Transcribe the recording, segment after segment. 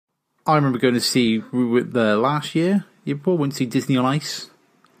I remember going to see the last year before, went to see Disney on Ice.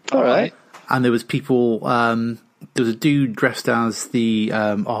 All right. And there was people. There was a dude dressed as the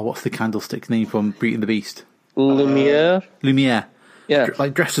what's the candlestick name from Beauty and the Beast? Lumiere. Yeah,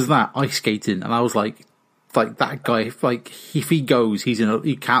 like dressed as that, ice skating, and I was like that guy. Like if he goes,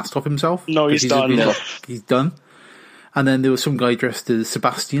 he can't stop himself. No, he's done. He's done. And then there was some guy dressed as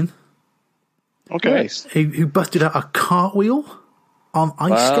Sebastian. Okay. Nice. Who busted out a cartwheel on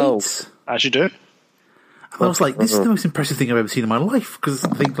ice skates. As you do. And I was like, this is the most impressive thing I've ever seen in my life, because I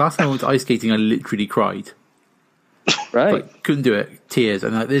think last time I went to ice skating, I literally cried. Right. Like, couldn't do it. Tears.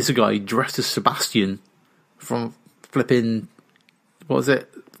 And there's a guy dressed as Sebastian from flipping, what was it?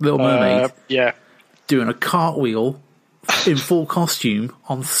 Little Mermaid. Yeah. Doing a cartwheel in full costume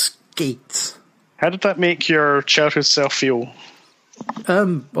on skates. How did that make your childhood self feel?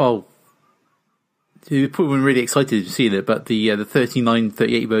 Well, we were really excited to see it, but the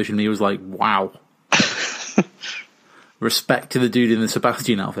 39-38 version of me was like, wow. Respect to the dude in the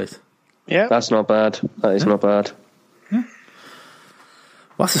Sebastian outfit. Yeah. That's not bad. That is not bad. Yeah.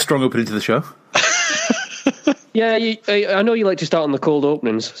 Well, that's a strong opening to the show. Yeah, I know you like to start on the cold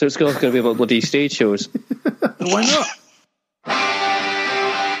openings, so it's going to be about bloody stage shows. Why not?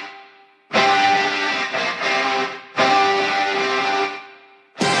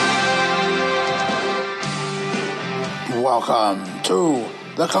 Welcome to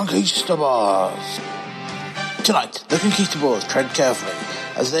the Conquistabores. Tonight, the Conquistabores tread carefully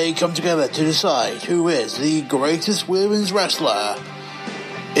as they come together to decide who is the greatest women's wrestler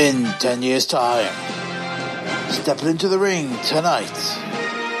in 10 years' time. Stepping into the ring tonight,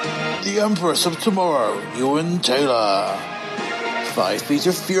 the Empress of Tomorrow, Ewan Taylor. 5 Feet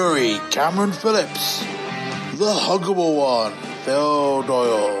of Fury, Cameron Phillips. The Huggable One, Phil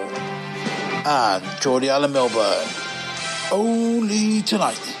Doyle. And Geordie Allen Milburn. Only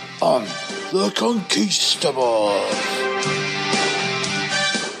tonight on The Conquistabores.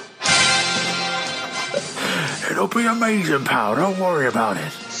 It'll be amazing, pal. Don't worry about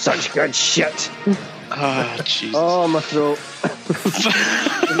it. Such good shit. Ah, Jesus. Oh, my throat.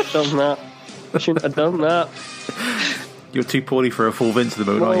 I shouldn't have done that. You're too poorly for a full Vince at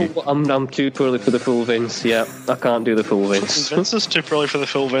the moment, aren't you? I'm too poorly for the full Vince. Yeah, I can't do the full Vince. Vince is too poorly for the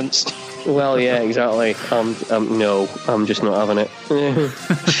full Vince. Well, yeah, exactly. No, I'm just not having it.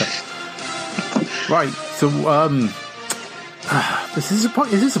 Right. So, this is a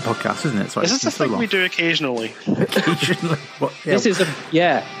podcast, isn't it? Sorry, Is this a thing we do occasionally? Occasionally. What, yeah. This is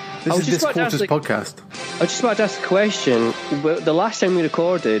This is this quarter's podcast. I was just about to ask a question. The last time we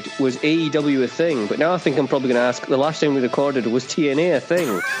recorded was AEW a thing, but now I think I'm probably going to ask, the last time we recorded was TNA a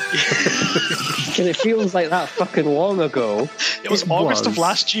thing? Because it feels like that fucking long ago. It was August of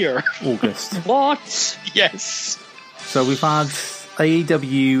last year. August. What? Yes. So we've had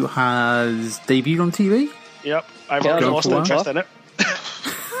AEW has debuted on TV. Yep. I've already lost interest in it.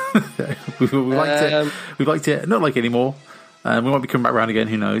 We'd like to not like it anymore. We might be coming back around again,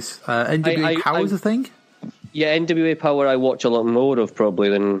 who knows. NWA Power is a thing? Yeah, NWA Power I watch a lot more of probably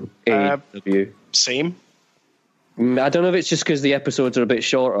than AEW. Same. I don't know if it's just because the episodes are a bit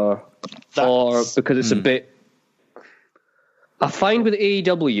shorter or because it's a bit... I find with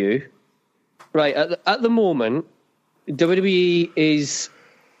AEW, right, at the moment, WWE is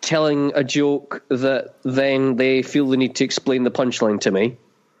telling a joke that then they feel the need to explain the punchline to me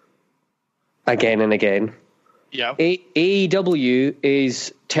again and again. Yeah. AEW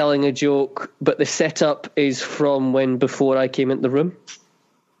is telling a joke, but the setup is from before I came into the room.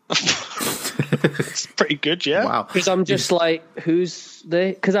 It's pretty good, yeah. Wow. Because I'm just like, who's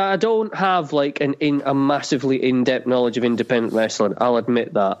they? Because I don't have like a massively in-depth knowledge of independent wrestling. I'll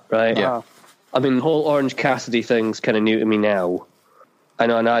admit that, right? Yeah. I mean, the whole Orange Cassidy thing's kind of new to me now. I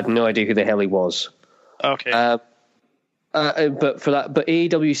know, and I had no idea who the hell he was. Okay. But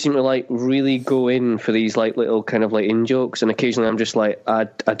AEW seem to like really go in for these like little kind of like in jokes, and occasionally I'm just like, I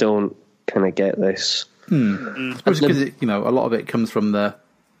don't kind of get this. I suppose because a lot of it comes from the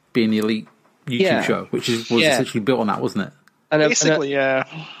Being the Elite YouTube show, which was essentially built on that, wasn't it? Basically, yeah.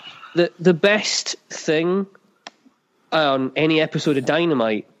 The best thing on any episode of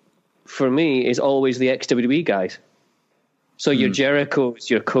Dynamite for me is always the ex-WWE guys. So your Jerichos,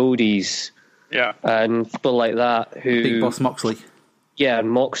 your Codys. Yeah. And people like that who... Big Boss Moxley. Yeah, and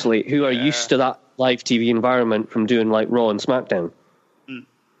Moxley, who are used to that live TV environment from doing like Raw and SmackDown.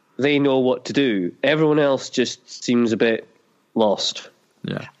 They know what to do. Everyone else just seems a bit lost.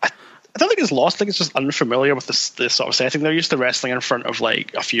 Yeah. I don't think it's lost. I think it's just unfamiliar with this sort of setting. They're used to wrestling in front of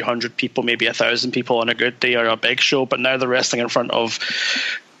like a few hundred people, maybe 1,000 people on a good day or a big show, but now they're wrestling in front of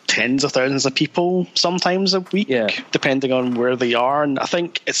tens of thousands of people sometimes a week, depending on where they are. And I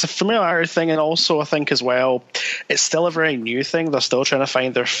think it's a familiarity thing, and also I think as well, it's still a very new thing. They're still trying to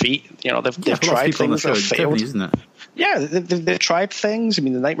find their feet. You know, they've tried things that have failed. Isn't it? Yeah, they've tried things. I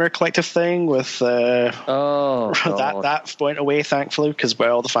mean, the Nightmare Collective thing with that went away, thankfully, because,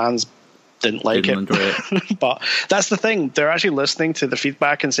 well, the fans didn't like it. But that's the thing. They're actually listening to the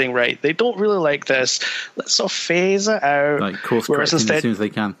feedback and saying, right, they don't really like this. Let's sort of phase it out. Like, course correcting as soon as they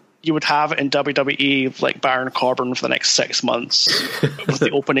can. You would have it in WWE, like Baron Corbin for the next 6 months with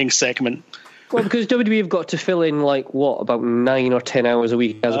the opening segment. Well, because WWE have got to fill in, like, what, about 9 or 10 hours a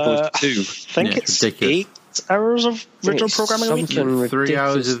week as opposed to 2? I think it's ridiculous. 8 hours of original programming a week. 3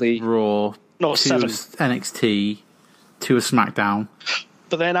 hours of Raw, 2 7. of NXT, 2 of SmackDown.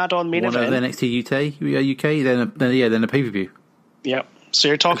 But then add on main event. 1 of NXT UK, then a pay-per-view. Yep. So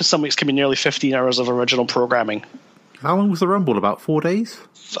you're talking some weeks can be nearly 15 hours of original programming. How long was the Rumble? About 4 days?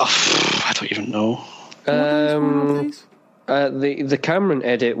 I don't even know. 4 days? The Cameron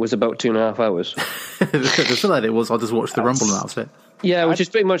edit was about 2.5 hours. The full edit was, I'll just watch the Rumble and that's it. Yeah, which is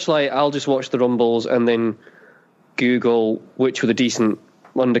pretty much like, I'll just watch the Rumbles and then Google which were the decent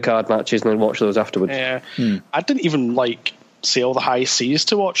undercard matches and then watch those afterwards. Yeah. I didn't even, say all the high C's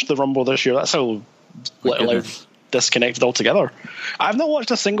to watch the Rumble this year. That's how little I've disconnected altogether. I've not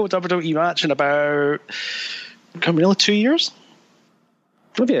watched a single WWE match in about nearly 2 years.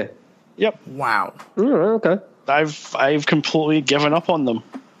 Have you? Yep. Wow. Okay. I've completely given up on them.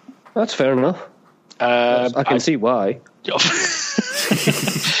 That's fair enough. I can see why.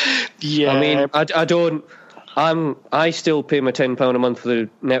 Yeah. I mean, I don't. I still pay my £10 a month for the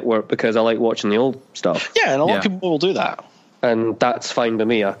network because I like watching the old stuff. Yeah, and a lot of people will do that, and that's fine by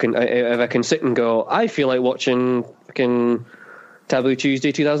me. If I can sit and go, I feel like watching fucking Taboo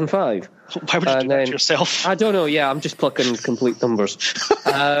Tuesday 2005. Why would you do that to yourself? I don't know. Yeah, I'm just plucking complete numbers.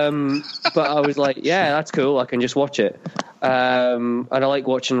 But I was like, yeah, that's cool. I can just watch it. And I like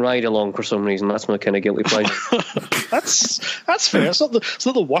watching Ride Along for some reason. That's my kind of guilty pleasure. that's fair. It's not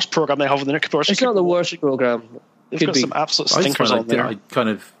the worst program they have on the Nick. It's not the worst program. They've got some absolute stinkers on there. I kind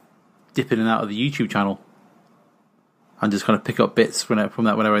of dip in and out of the YouTube channel and just kind of pick up bits from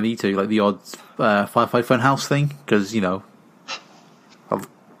that whenever I need to, like the odd Firefly Funhouse thing, because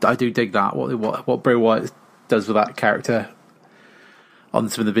I do dig that. What Bray Wyatt does with that character on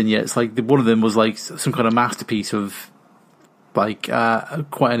some of the vignettes, like one of them was like some kind of masterpiece of quite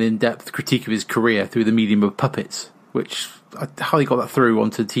an in-depth critique of his career through the medium of puppets, which how he got that through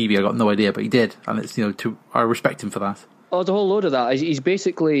onto TV, I got no idea, but he did, and it's I respect him for that. Oh, the whole load of that. He's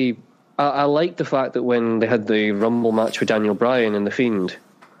basically. I like the fact that when they had the Rumble match with Daniel Bryan and The Fiend.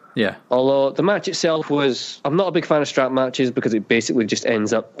 Yeah. Although the match itself I'm not a big fan of strap matches because it basically just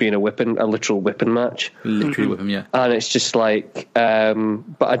ends up being a literal whipping match. Literally whipping, yeah. And it's just like,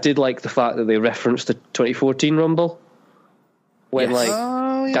 but I did like the fact that they referenced the 2014 Rumble when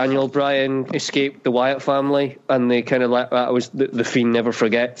Daniel Bryan escaped the Wyatt family, and they kind of like that was the Fiend never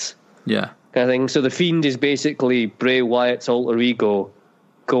forgets. Yeah. Kind of thing. So the Fiend is basically Bray Wyatt's alter ego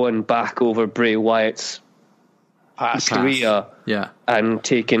going back over Bray Wyatt's career, and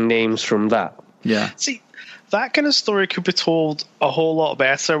taking names from that. Yeah. See, that kind of story could be told a whole lot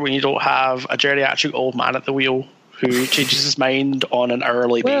better when you don't have a geriatric old man at the wheel who changes his mind on an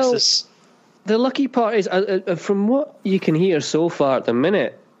hourly basis. The lucky part is, from what you can hear so far at the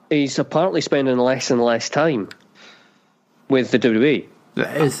minute, he's apparently spending less and less time with the WWE.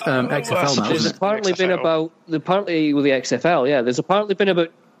 That is XFL now. There's apparently been apparently with the XFL, there's apparently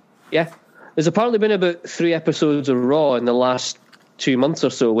been about 3 episodes of Raw in the last 2 months or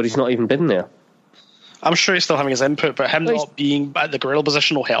so where he's not even been there. I'm sure he's still having his input, but him not being at the gorilla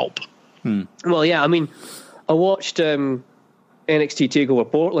position will help. Well, yeah, I mean, I watched NXT TakeOver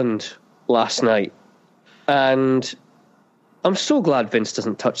Portland last night, and I'm so glad Vince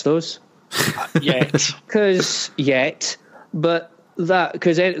doesn't touch those. Yet. But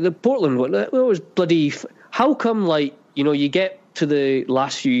because the Portland one, it was bloody... How come, you get to the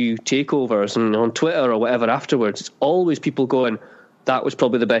last few takeovers and on Twitter or whatever afterwards, it's always people going, that was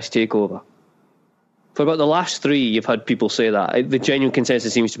probably the best takeover. For about the last 3, you've had people say that. The genuine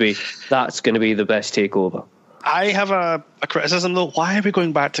consensus seems to be that's going to be the best takeover. I have a criticism though. Why are we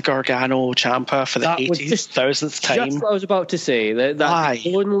going back to Gargano Ciampa for the 80,000th time? That's what I was about to say. That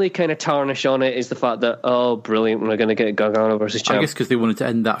the only kind of tarnish on it is the fact that, brilliant, we're going to get Gargano versus Ciampa. I guess because they wanted to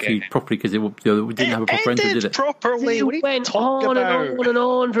end that feud properly because we didn't have a proper ending, did it? Properly. It went on and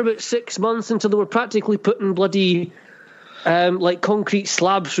on for about 6 months until they were practically putting bloody concrete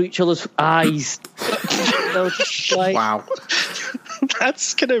slabs through each other's eyes. Wow.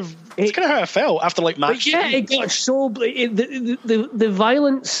 That's kind of how I felt after like match. Yeah, it got so the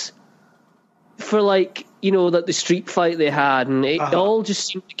violence for like that the street fight they had, and it all just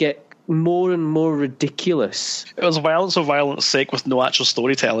seemed to get more and more ridiculous. It was violence for violence sake with no actual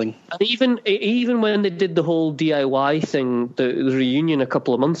storytelling. And even when they did the whole DIY thing, the reunion a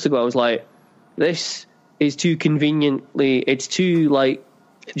couple of months ago, I was like, this is too conveniently. It's too like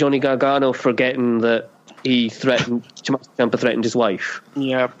Johnny Gargano forgetting that he threatened Ciampa threatened his wife.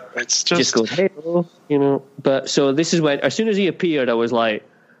 Yeah, it's just goes, hey, But so this is when, as soon as he appeared, I was like,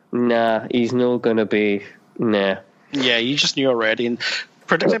 nah, he's not gonna be. Nah. Yeah, you just knew already. And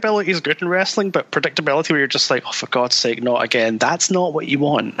predictability is good in wrestling, but predictability where you're just like, oh, for God's sake, not again. That's not what you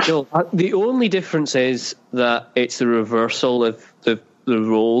want. No, the only difference is that it's the reversal of the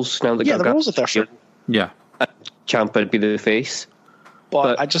roles now. The roles are different. Yeah, Ciampa would be the face,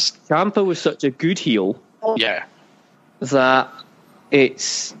 but Ciampa was such a good heel. Yeah, that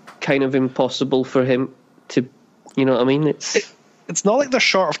it's kind of impossible for him to, you know what I mean? It's not like they're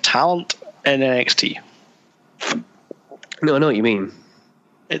short of talent in NXT. No, I know what you mean.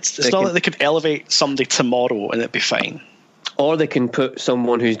 It's not like they could elevate somebody tomorrow and it'd be fine. Or they can put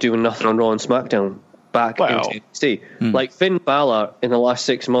someone who's doing nothing on Raw and SmackDown back into NXT. Like Finn Balor in the last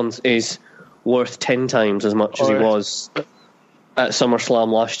 6 months is worth 10 times as much as he was at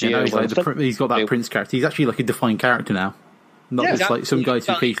SummerSlam last year. He's got that Prince character. He's actually like a defined character now. Not just like some guys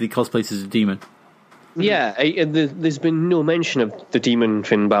who occasionally cosplays as a demon. Yeah, there's been no mention of the demon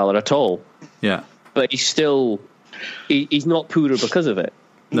Finn Balor at all. Yeah. But he's still... He's not poorer because of it.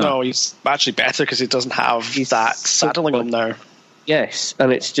 No, he's actually better because he doesn't have that saddling him now. Yes,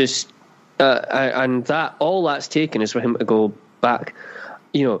 and it's just... and that all that's taken is for him to go back.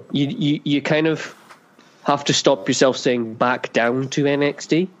 You kind of have to stop yourself saying back down to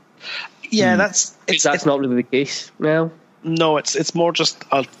NXT. Yeah, that's not really the case now. No, it's more just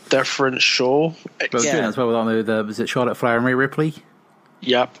a different show. But as well with was it Charlotte Flair and Rhea Ripley?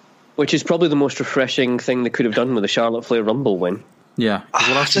 Yep. Which is probably the most refreshing thing they could have done with the Charlotte Flair Rumble win. Yeah.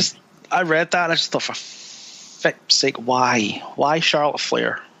 I read that and I just thought, for fuck's sake, why? Why Charlotte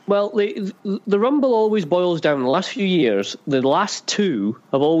Flair? Well, the Rumble always boils down, the last few years, the last two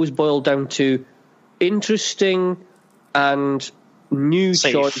have always boiled down to interesting and new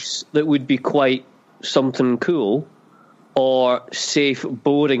choice that would be quite something cool, or safe,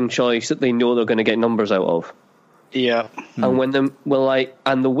 boring choice that they know they're going to get numbers out of. Yeah. And when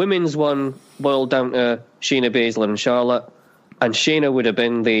the women's one boiled down to Shayna Baszler and Charlotte, and Shayna would have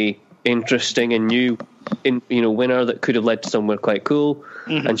been the interesting and new winner that could have led to somewhere quite cool,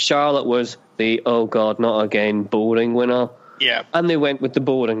 and Charlotte was the oh god not again boring winner. Yeah. And they went with the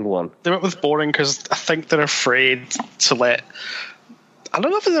boring one. They went with boring because I think they're afraid to I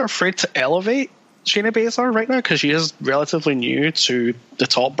don't know if they're afraid to elevate Shayna Baszler right now because she is relatively new to the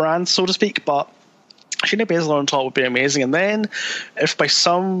top brand, so to speak, but Shayna Baszler on top would be amazing. And then if by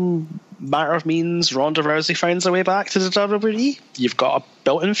some matter of means Ronda Rousey finds her way back to the WWE, you've got a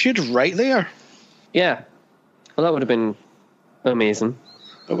built-in feud right there. Yeah. Well, that would have been amazing.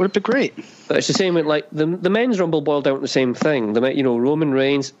 It would have been great. But it's the same with like the men's Rumble boiled down to the same thing. Roman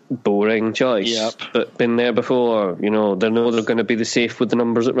Reigns, boring choice. Yep. But been there before. They know they're going to be the safe with the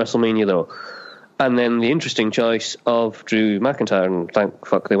numbers at WrestleMania though. And then the interesting choice of Drew McIntyre, and thank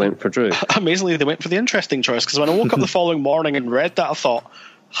fuck they went for Drew. Amazingly, they went for the interesting choice, because when I woke up the following morning and read that, I thought,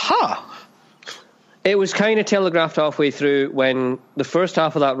 It was kind of telegraphed halfway through when the first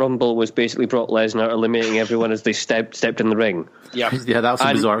half of that Rumble was basically Brock Lesnar eliminating everyone as they stepped in the ring. Yeah, that was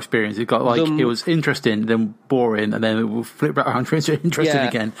a bizarre experience. It got it was interesting, then boring, and then it would flip back around to interesting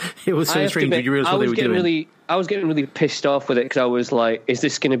again. It was so strange when you realised what they were doing. I was getting really pissed off with it because I was like, is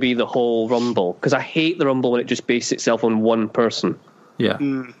this going to be the whole Rumble? Because I hate the Rumble when it just bases itself on one person. Yeah.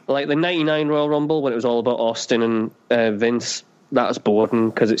 Like the 99 Royal Rumble when it was all about Austin and Vince, that was boring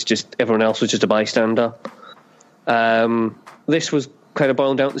because it's just everyone else was just a bystander. This was kind of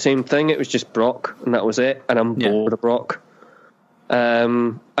boiling down to the same thing. It was just Brock, and that was it. And I'm bored of Brock.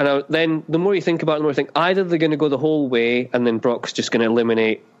 Then the more you think about it, the more you think either they're going to go the whole way and then Brock's just going to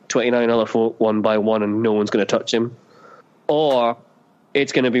eliminate 29 other folk one by one and no one's going to touch him, or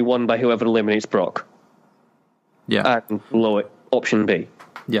it's going to be won by whoever eliminates Brock. Yeah. And blow it. Option B.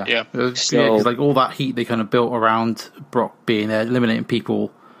 Yeah. Because like all that heat they kind of built around Brock being there, eliminating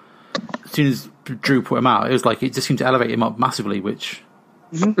people. As soon as Drew put him out, it was like it just seemed to elevate him up massively. Which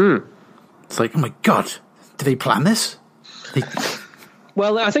it's like, oh my god, did they plan this?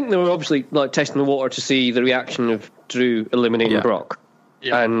 Well, I think they were obviously like testing the water to see the reaction of Drew eliminating Brock,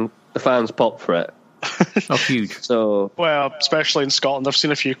 and the fans popped for it. Oh, huge. So, well, especially in Scotland, I've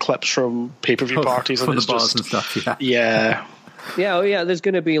seen a few clips from pay-per-view parties from and the bars and stuff. Yeah. yeah. There's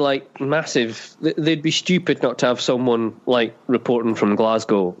going to be like massive. They'd be stupid not to have someone like reporting from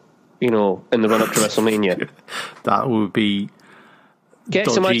Glasgow, in the run up to WrestleMania. That would be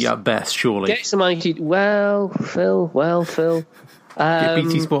dodgy at best, surely. Get some IT. Well, Phil. Get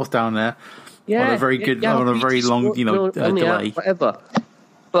BT Sports down there. Yeah, on a very good, on a very long, delay. Whatever.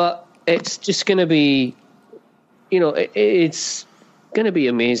 But it's just going to be, it's going to be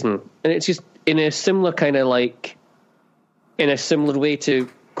amazing, and it's just in a similar kind of like, in a similar way to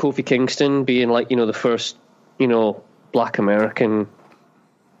Kofi Kingston being like, the first, Black American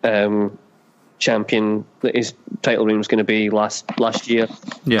champion that his title reign was going to be last year.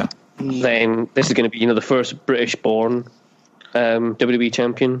 Yeah. Then this is going to be, the first British-born WWE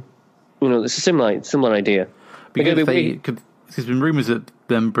champion. It's a similar idea. Because there's been rumours that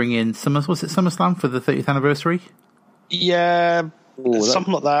them bring in SummerSlam for the 30th anniversary? Yeah,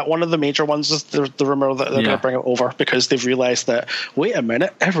 something like that. One of the major ones is the rumour that they're going to bring it over because they've realised that, wait a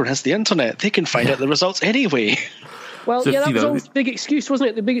minute, everyone has the internet. They can find out the results anyway. Well, so, that was always the big excuse,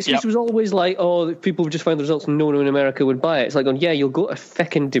 wasn't it? The big excuse was always like, people would just find the results and no one in America would buy it. It's like, you'll go to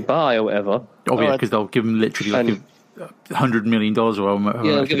feckin' Dubai or whatever. Oh, yeah, because they'll give them literally like $100 million or whatever.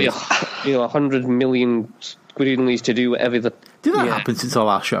 Yeah, they'll give you, $100 million quiddies to do whatever. Did that happen since our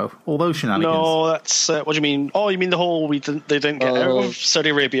last show? All those shenanigans? No, that's what do you mean? Oh, you mean the whole they didn't get out of Saudi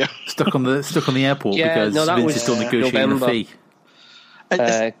Arabia? Stuck on the airport because Vince is still negotiating November.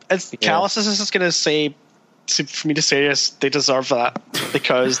 a fee. Callis is just going to say, for me to say yes, they deserve that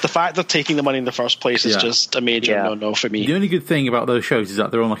because the fact they're taking the money in the first place is just a major no for me. The only good thing about those shows is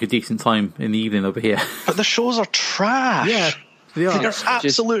that they're on like a decent time in the evening over here. But the shows are trash. Yeah, they are. They're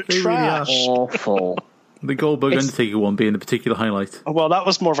absolute trash. Really awful. The Goldberg Undertaker one being the particular highlight. Well, that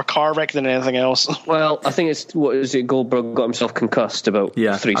was more of a car wreck than anything else. Well, I think Goldberg got himself concussed about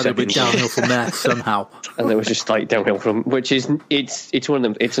 3 seconds. It went downhill from there somehow. And it was just like downhill from, which is, it's one of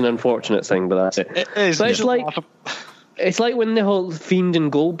them, it's an unfortunate thing, but that's it. It is. But it's like when the whole Fiend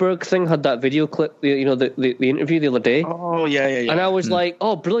and Goldberg thing had that video clip, the interview the other day. Oh, yeah. And I was like,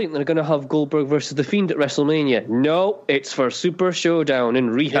 oh, brilliant, they're going to have Goldberg versus the Fiend at WrestleMania. No, it's for Super Showdown in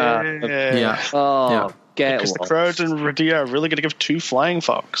Rehab. Because the crowd in Rhea are really going to give 2 flying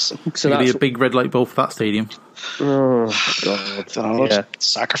fucks. So that's a big red light bulb for that stadium. Oh, God.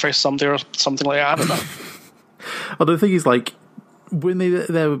 Sacrifice somebody or something like that. I don't know. Although the thing is, like, when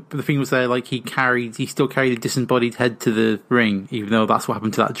the thing was there, like, he still carried a disembodied head to the ring, even though that's what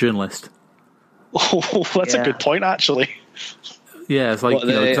happened to that journalist. Oh, that's a good point, actually. Yeah, it's like,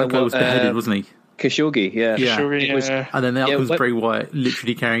 that guy was beheaded, wasn't he? Khashoggi, yeah. Khashoggi, and then out comes Bray Wyatt,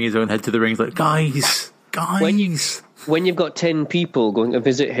 literally carrying his own head to the ring. He's like, guys. When you've got 10 people going to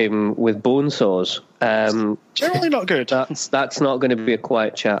visit him with bone saws, generally not good. That's not going to be a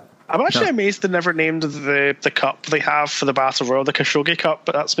quiet chat. I'm actually amazed they never named the cup they have for the Battle Royal the Khashoggi Cup,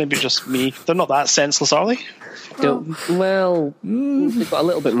 but that's maybe just me. They're not that senseless, are they? Well, they've got a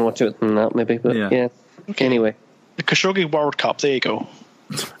little bit more to it than that, maybe. But yeah. Okay. Anyway, the Khashoggi World Cup. There you go.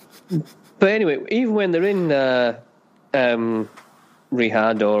 But anyway, even when they're in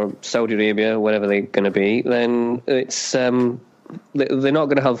Riyadh or Saudi Arabia, wherever they're going to be, then it's they're not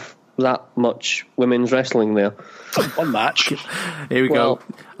going to have that much women's wrestling there. One match. Here we go.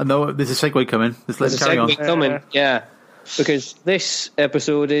 I know there's a segue coming. Let's carry on. Coming, yeah. Because this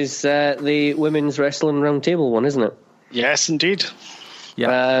episode is the women's wrestling roundtable one, isn't it? Yes, indeed.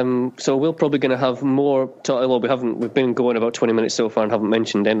 Yeah. So we're probably going to have more. We've been going about 20 minutes so far and haven't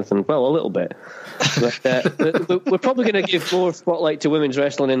mentioned anything. Well, a little bit. But, we're probably going to give more spotlight to women's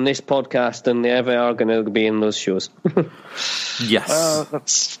wrestling in this podcast than they ever are going to be in those shows. Yes.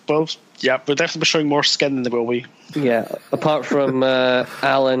 That's both. Yeah, we'll definitely be showing more skin than they will be. Yeah, apart from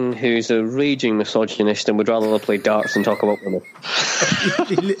Alan, who's a raging misogynist and would rather play darts than talk about women.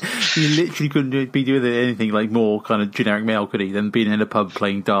 He literally couldn't be doing anything like more kind of generic male, could he, than being in a pub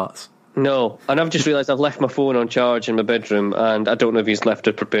playing darts. No, and I've just realised I've left my phone on charge in my bedroom, and I don't know if he's left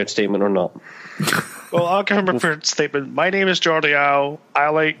a prepared statement or not. Well, I'll give him a prepared statement. My name is Jordy Owl. I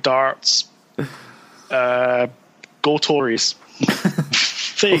like darts. Go Tories.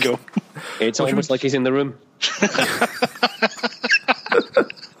 There you go. It's almost like he's in the room.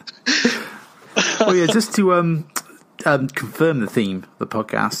 Oh yeah, just to confirm the theme of the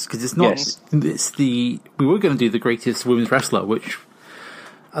podcast, because it's not. Yes. We were going to do the greatest women's wrestler, which,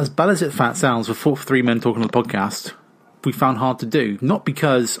 as bad as it sounds, for 3 men talking on the podcast, we found hard to do. Not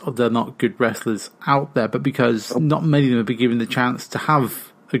because they're not good wrestlers out there, but because not many of them have been given the chance to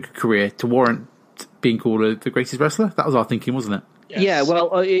have a good career to warrant being called the greatest wrestler. That was our thinking, wasn't it? Yes. Yeah,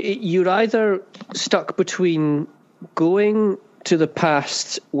 well, you're either stuck between going to the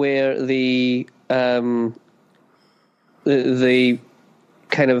past where the kind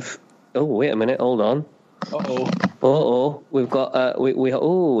of... Oh, wait a minute, hold on. Uh-oh, we've got...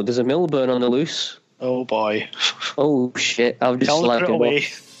 there's a Milburn on the loose. Oh, boy. Oh, shit, I've just Don't slapped put it him away.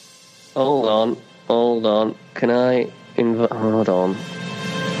 off. Hold on. Can I... Hold on.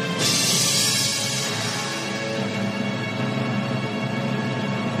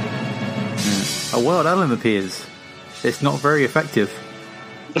 A wild Alan appears. It's not very effective.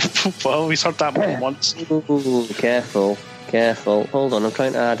 Well, he's heard that more than once. Ooh, careful. Hold on, I'm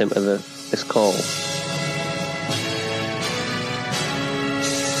trying to add him to this call.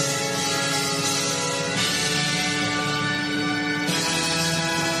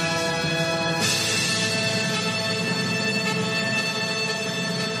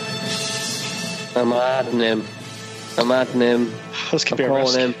 I'm adding him. This could I'm be a calling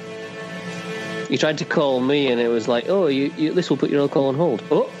risk. him. He tried to call me, and it was like, "Oh, this will put your call on hold."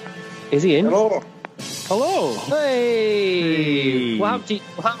 Oh, is he in? Hello. Hello. Hey, what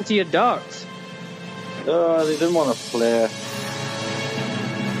happened to your darts? They didn't want to play.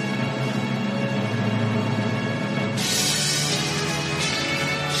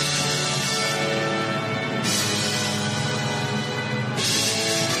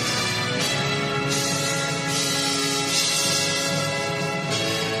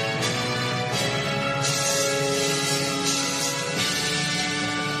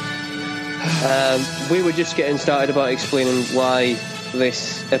 We were just getting started about explaining why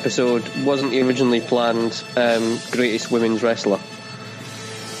this episode wasn't the originally planned greatest women's wrestler.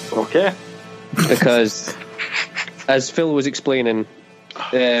 Okay. Because, as Phil was explaining,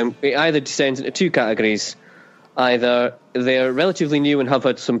 it either descends into two categories. Either they're relatively new and have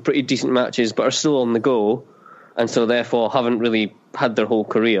had some pretty decent matches but are still on the go, and so therefore haven't really had their whole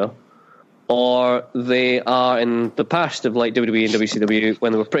career, or they are in the past of like WWE and WCW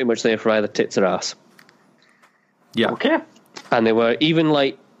when they were pretty much there for either tits or ass. Yeah. Okay. And they were even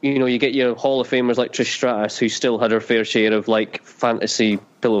like, you get your Hall of Famers like Trish Stratus, who still had her fair share of like fantasy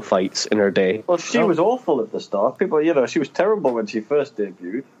pillow fights in her day. Well, she was awful at the start. People, she was terrible when she first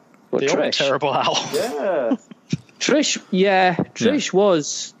debuted. But They all Trish, terrible, Al. Yeah. Trish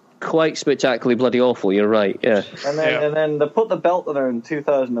was quite spectacularly bloody awful. You're right. Yeah. And then they put the belt on her in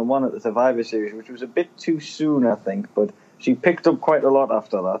 2001 at the Survivor Series, which was a bit too soon, I think. But she picked up quite a lot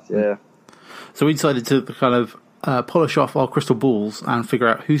after that. Yeah. So we decided to kind of polish off our crystal balls and figure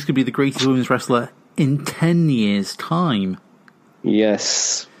out who's going to be the greatest women's wrestler in 10 years' time.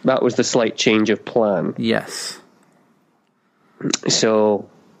 Yes, that was the slight change of plan. Yes. So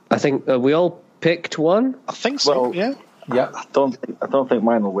I think we all picked one. I think so, Well, yeah. Yeah. I don't think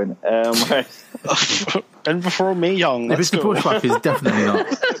mine will win. And before Mae Young, If let's it's the go. Bushwhackers, definitely not.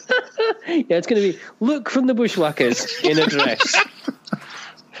 Yeah, it's going to be Luke from the Bushwhackers in a dress.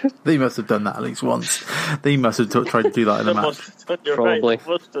 They must have done that at least once. They must have tried to do that in a match. Probably.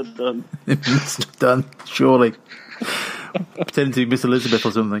 Must have done. They must have done, surely. Pretending to be Miss Elizabeth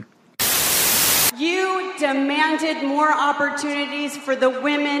or something. You demanded more opportunities for the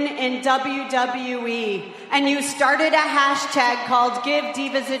women in WWE, and you started a hashtag called Give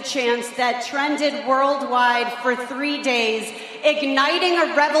Divas a Chance that trended worldwide for 3 days, igniting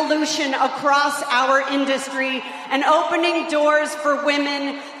a revolution across our industry and opening doors for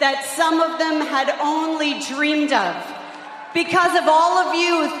women that some of them had only dreamed of. Because of all of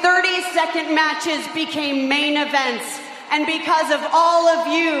you, 30-second matches became main events. And because of all of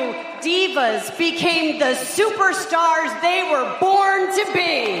you, divas became the superstars they were born to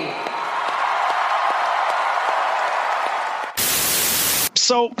be.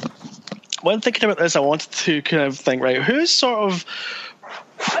 So, when thinking about this, I wanted to kind of think, right, who's sort of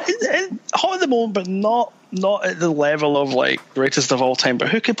hot at the moment, but not at the level of like greatest of all time, but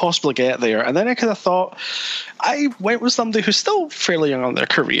who could possibly get there? And then I kind of thought, I went with somebody who's still fairly young on their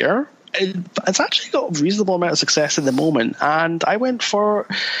career. It's actually got a reasonable amount of success at the moment, and I went for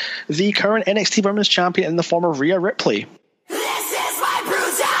the current NXT Women's Champion in the form of Rhea Ripley. This is my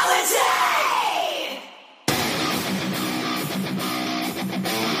brutality!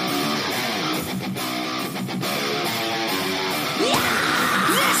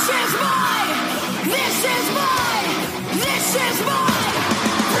 This is my brutality!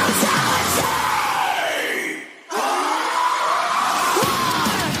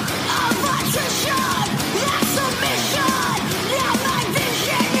 Submission! Now my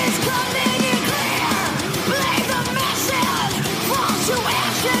vision is coming in clear. Play the message.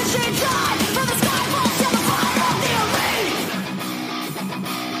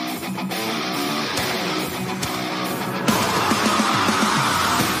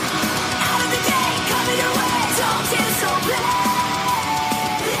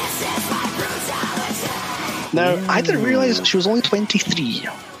 Now, I didn't realise she was only 23.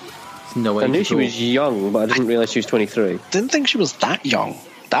 No way. I knew she was young, but I didn't realise she was 23. Didn't think she was that young.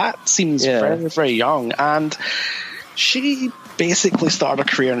 That seems very, very young. And she basically started a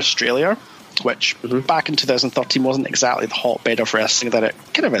career in Australia, which back in 2013 wasn't exactly the hotbed of wrestling that it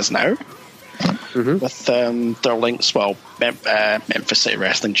kind of is now. With their links, Memphis City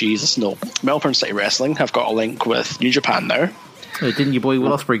Wrestling, Melbourne City Wrestling have got a link with New Japan now. Didn't your boy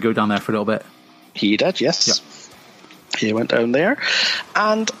Will Ospreay go down there for a little bit? He did, yes. Yep. He went down there.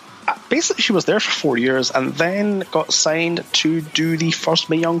 And basically she was there for 4 years and then got signed to do the first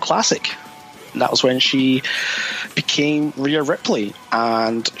Mae Young Classic. And that was when she became Rhea Ripley.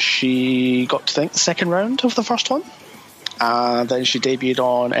 And she got to, the second round of the first one. And then she debuted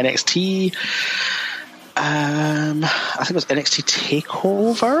on NXT. I think it was NXT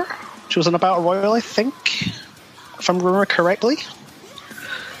TakeOver. She was in a Battle Royal, I think, if I remember correctly,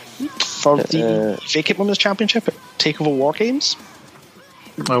 for the vacant Women's Championship at TakeOver War Games.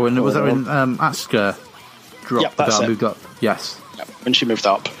 Oh, and was that when Asuka dropped that, moved up? Yes. Yep, when she moved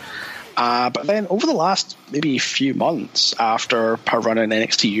up. But then over the last maybe few months after her run in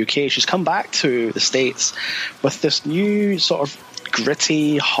NXT UK, she's come back to the States with this new sort of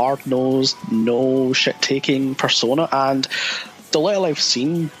gritty, hard-nosed, no shit-taking persona. And the little I've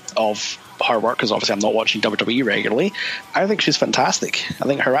seen of her work, because obviously I'm not watching WWE regularly, I think she's fantastic. I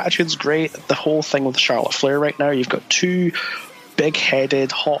think her attitude's great. The whole thing with Charlotte Flair right now, you've got two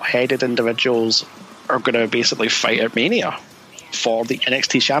big-headed, hot-headed individuals are going to basically fight at Mania for the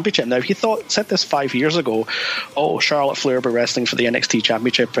NXT Championship. Now, if you said this 5 years ago, Charlotte Flair will be wrestling for the NXT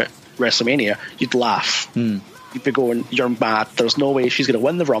Championship at WrestleMania, you'd laugh. You'd be going, you're mad. There's no way she's going to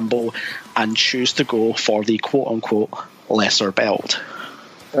win the Rumble and choose to go for the quote-unquote lesser belt.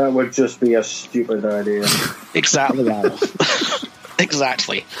 That would just be a stupid idea. Exactly that.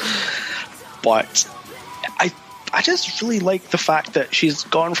 Exactly. But I just really like the fact that she's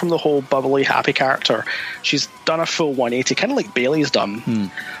gone from the whole bubbly, happy character. She's done a full 180, kind of like Bayley's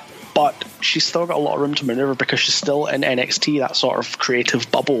done. But she's still got a lot of room to maneuver because she's still in NXT, that sort of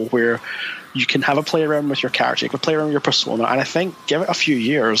creative bubble where you can have a play around with your character, you can play around with your persona. And I think give it a few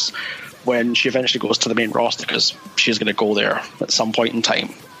years when she eventually goes to the main roster, because she's going to go there at some point in time.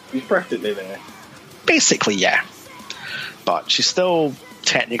 She's practically there. Basically, yeah. But she's still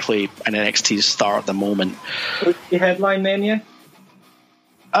technically an NXT star at the moment. Was she headline Mania?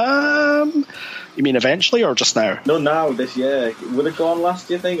 You mean eventually or just now? No, now, this year. Would it go on last,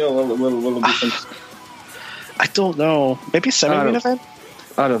 do you think? Or will it be some... I don't know. Maybe semi-main event?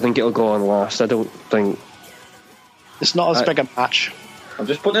 I don't think it'll go on last. I don't think... It's not as big a match. I'm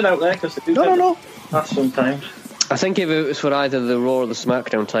just putting it out there because they do No. last sometimes. I think if it was for either the Raw or the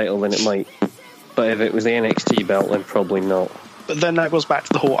SmackDown title, then it might. But if it was the NXT belt, then probably not. But then that goes back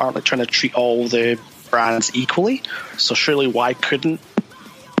to the whole, aren't they trying to treat all the brands equally? So surely why couldn't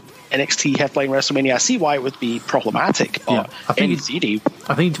NXT headline WrestleMania? I see why it would be problematic, but I think it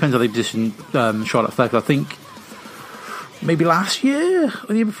depends how they position Charlotte Flair. I think maybe last year or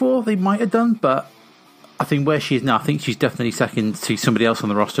the year before they might have done, but I think where she is now, I think she's definitely second to somebody else on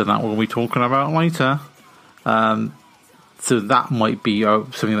the roster that we'll be talking about later. So that might be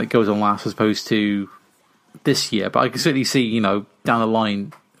something that goes on last as opposed to this year. But I can certainly see, down the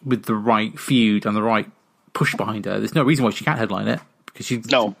line with the right feud and the right push behind her, there's no reason why she can't headline it because she's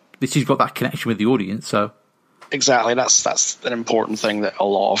got that connection with the audience. So exactly, that's an important thing that a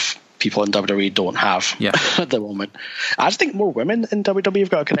lot of people in WWE don't have at the moment. I just think more women in WWE have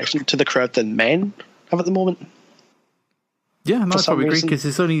got a connection to the crowd than men have at the moment. Yeah, no, I probably agree because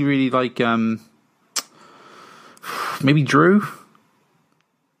it's only really like maybe Drew.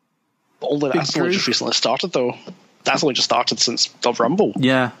 Only that's only just recently started though. That's only just started since the Rumble.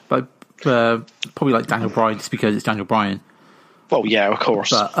 Yeah, but probably like Daniel Bryan just because it's Daniel Bryan. Well, yeah, of course.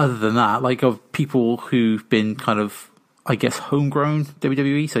 But other than that, like of people who've been kind of, I guess, homegrown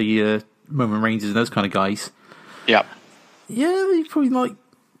WWE, so your Roman Reigns and those kind of guys. Yeah. Yeah, they probably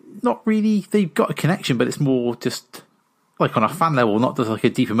not really. They've got a connection, but it's more just like on a fan level, not just like a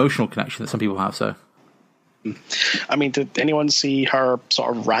deep emotional connection that some people have. So. I mean, did anyone see her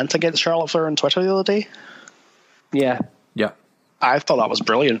sort of rant against Charlotte Flair on Twitter the other day? Yeah. I thought that was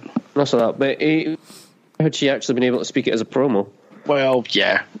brilliant. I saw that, but had she actually been able to speak it as a promo? Well,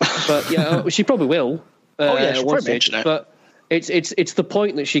 yeah. But yeah, she probably will. She'll probably mention it. But it's the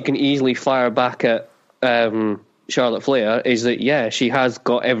point that she can easily fire back at Charlotte Flair is that, she has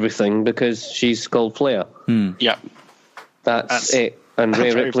got everything because she's called Flair. Yeah. That's it. And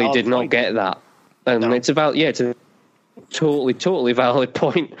Rhea Ripley did not get that. And it's a totally valid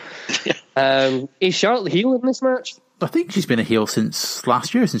point. Is Charlotte heel in this match? I think she's been a heel since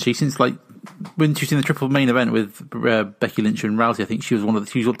last year, since like when she was in the triple main event with Becky Lynch and Rousey, I think she was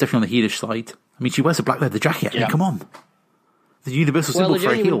definitely on the heelish side. I mean, she wears a black leather jacket. I mean, come on. The universal symbol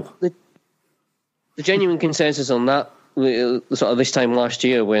for a heel. The genuine consensus on that, sort of this time last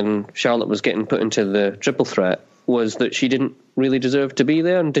year when Charlotte was getting put into the triple threat, was that she didn't really deserve to be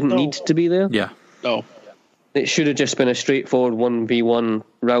there and didn't need to be there. Yeah. No. It should have just been a straightforward 1v1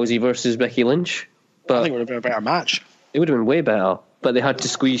 Rousey versus Becky Lynch. But I think it would have been a better match. It would have been way better. But they had to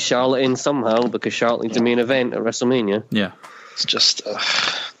squeeze Charlotte in somehow because Charlotte needs a main event at WrestleMania. Yeah. It's just... it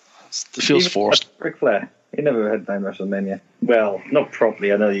feels forced. Ric Flair, he never had time WrestleMania. Well, not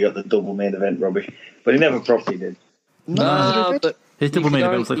properly. I know you got the double main event rubbish, but he never properly did. No, but his double main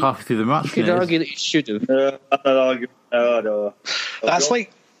event was like halfway through the match. You could argue that he should have. I'm not arguing. No. That's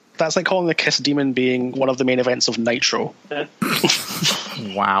like calling the Kiss Demon being one of the main events of Nitro.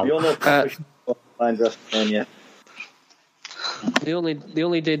 Wow. You're not WrestleMania. They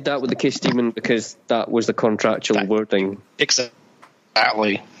only did that with the Kiss Demon because that was the contractual wording.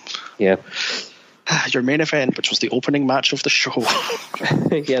 Exactly. Yeah. Your main event, which was the opening match of the show.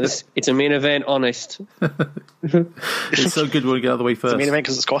 Yeah, it's a main event, honest. It's so good when we get out of the way first. It's a main event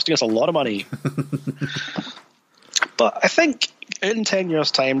because it's costing us a lot of money. But I think in 10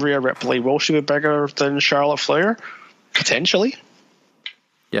 years' time, Rhea Ripley, will she be bigger than Charlotte Flair? Potentially.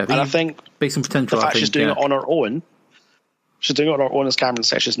 Yeah, and I think based on potential, the fact she's doing it on her own, she's doing it on her own, as Cameron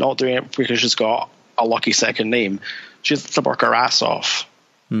said. She's not doing it because she's got a lucky second name. She has to work her ass off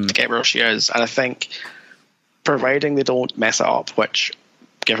to get where she is. And I think, providing they don't mess it up, which,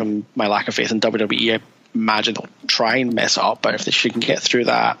 given my lack of faith in WWE, I imagine they'll try and mess it up. But if she can get through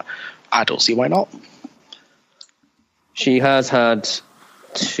that, I don't see why not. She has had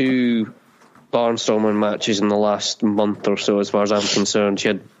 2 barnstorming matches in the last month or so, as far as I'm concerned. She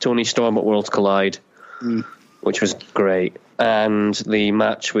had Toni Storm at Worlds Collide, which was great, and the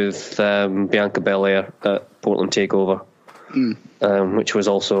match with Bianca Belair at Portland TakeOver, which was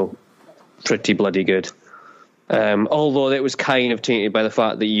also pretty bloody good. Although it was kind of tainted by the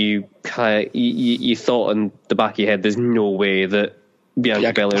fact that you thought in the back of your head, there's no way that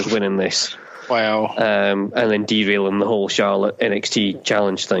Bianca Belair's winning this. Wow. And then derailing the whole Charlotte NXT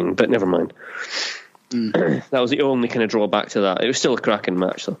challenge thing, but never mind. That was the only kind of drawback to that. It was still a cracking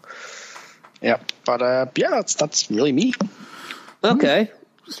match, though. Yep. But that's really me. Okay.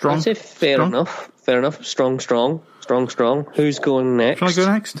 Strong. I'd say fair enough. Strong. Who's going next? Shall I go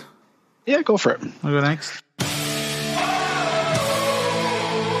next? Yeah, go for it. I'll go next.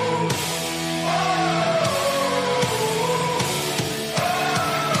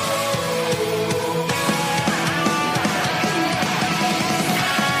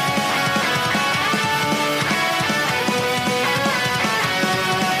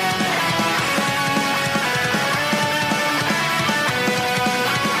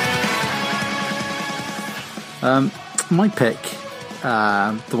 My pick,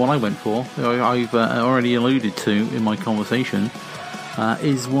 the one I went for, I've already alluded to in my conversation,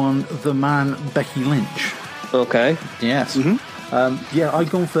 is the man Becky Lynch. Okay. Yes.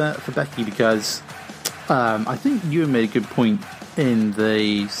 I've gone for Becky because I think you made a good point in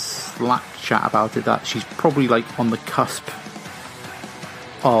the Slack chat about it, that she's probably like on the cusp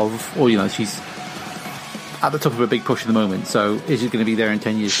of, or she's at the top of a big push at the moment, so is it going to be there in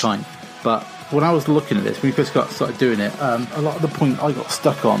 10 years' time? But when I was looking at this, when we first started doing it, a lot of the point I got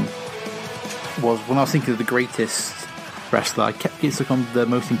stuck on was when I was thinking of the greatest wrestler, I kept getting stuck on the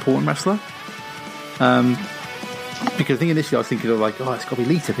most important wrestler. Because I think initially I was thinking of it's got to be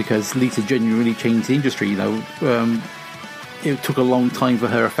Lita, because Lita genuinely changed the industry. It took a long time for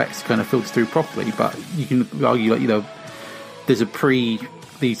her effects to kind of filter through properly, but you can argue there's a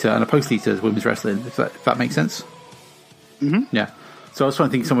pre-Lita and a post-Lita as women's wrestling, if that makes sense. Yeah. So I was trying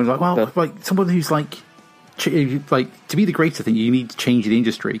to think of someone someone who's to be the greatest, I think you need to change the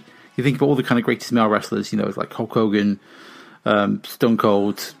industry. You think about all the kind of greatest male wrestlers, like Hulk Hogan, Stone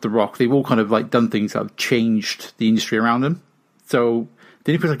Cold, The Rock. They've all kind of done things that have changed the industry around them. So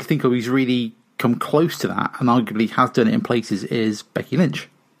the only person I can think of who's really come close to that, and arguably has done it in places, is Becky Lynch.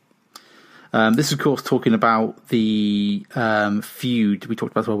 This is, of course, talking about the feud we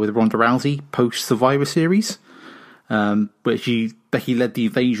talked about as well with Ronda Rousey post Survivor Series. Where Becky led the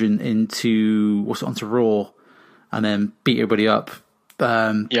invasion onto Raw, and then beat everybody up,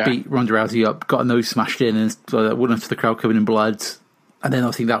 beat Ronda Rousey up, got a nose smashed in, and went into the crowd covered in blood. And then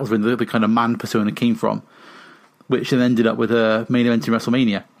I think that was when the kind of man persona came from, which then ended up with a main event in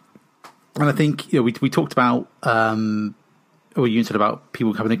WrestleMania. And I think we talked about, or you said about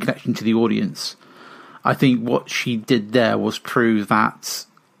people having a connection to the audience. I think what she did there was prove that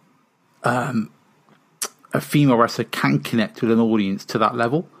a female wrestler can connect with an audience to that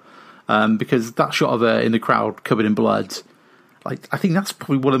level. because that shot of her in the crowd covered in blood, like I think that's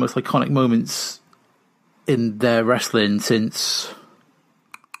probably one of the most iconic moments in their wrestling since.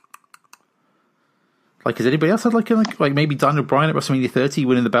 Like, has anybody else had like maybe Daniel Bryan at WrestleMania 30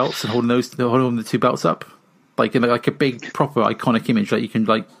 winning the belts and holding the two belts up, like in like a big proper iconic image that you can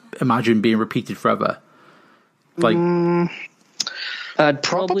like imagine being repeated forever? Like, I'd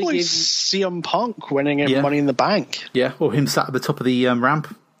probably give CM Punk winning it, Money in the Bank. Yeah, or him sat at the top of the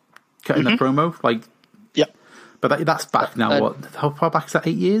ramp cutting the promo. Like, yeah, but that's back now. What? How far back is that?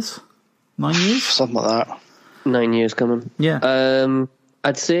 8 years? 9 years? Something like that. 9 years coming. Yeah.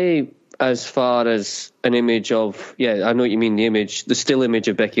 I'd say, as far as an image of, I know what you mean, the still image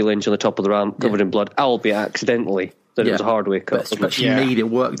of Becky Lynch on the top of the ramp covered in blood, albeit accidentally, that it was a hard way cut. But she made it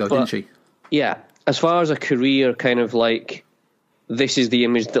work, though, didn't she? Yeah. As far as a career, kind of like, this is the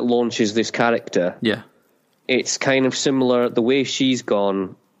image that launches this character. Yeah. It's kind of similar, the way she's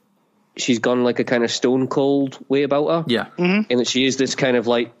gone like a kind of Stone Cold way about her. Yeah. In that she is this kind of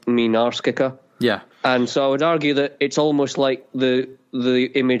like mean arse kicker. Yeah. And so I would argue that it's almost like the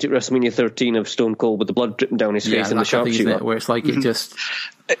image at WrestleMania 13 of Stone Cold with the blood dripping down his face and the sharpshooter. Where it's like it just...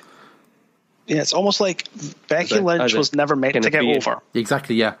 Yeah, it's almost like Becky Lynch was never meant to get over.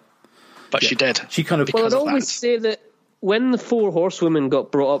 Exactly, yeah. But she did. She kind of... Well, I'd always say that when the 4 Horsewomen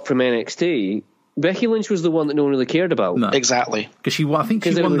got brought up from NXT, Becky Lynch was the one that no one really cared about. No. Exactly. Because I think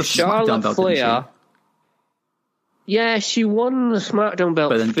she won the SmackDown belt, didn't she? Yeah, she won the SmackDown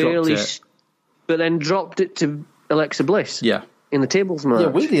belt but then dropped it to Alexa Bliss. Yeah. In the tables match. Yeah,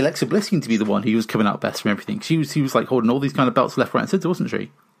 weirdly, Alexa Bliss seemed to be the one who was coming out best from everything. She was like holding all these kind of belts left, right, and centre, wasn't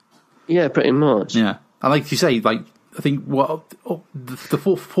she? Yeah, pretty much. Yeah. And like you say, like, I think the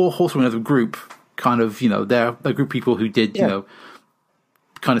four horsewomen of the group kind of, they're a group of people who did,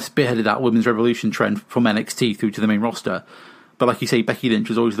 kind of spearheaded that women's revolution trend from NXT through to the main roster. But like you say, Becky Lynch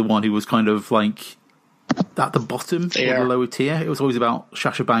was always the one who was kind of like at the bottom of the lower tier. It was always about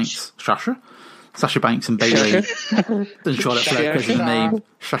Sasha Banks and Bayley and Charlotte Flair because of the name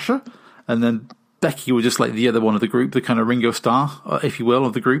Sasha. And then Becky was just like the other one of the group, the kind of Ringo Starr, if you will,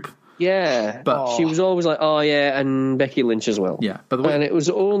 of the group. Yeah, but she was always like, and Becky Lynch as well. Yeah, and it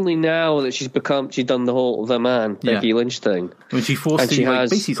was only now that she's done the whole Becky Lynch thing. I mean, she forced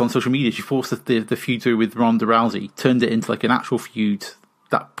basically on social media. She forced the feud through with Ronda Rousey, turned it into like an actual feud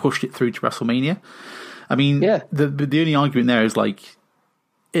that pushed it through to WrestleMania. I mean, the only argument there is like,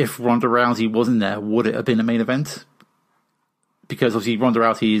 if Ronda Rousey wasn't there, would it have been a main event? Because obviously Ronda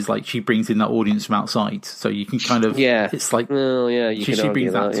Rousey is like, she brings in that audience from outside, so you can kind of it's like she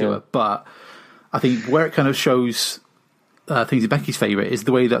brings that to her. But I think where it kind of shows things in Becky's favour is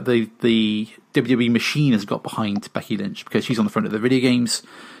the way that the WWE machine has got behind Becky Lynch, because she's on the front of the video games,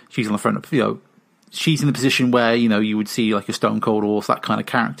 she's on the front of she's in the position where you would see like a Stone Cold or that kind of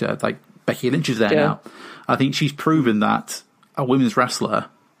character. Like Becky Lynch is there now. I think she's proven that a women's wrestler,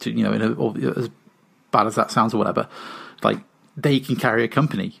 as bad as that sounds or whatever, like, they can carry a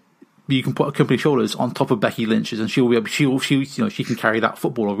company. You can put a company's shoulders on top of Becky Lynch's, and she can carry that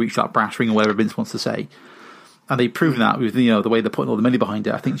football or reach that brass ring or whatever Vince wants to say. And they've proven that with the way they're putting all the money behind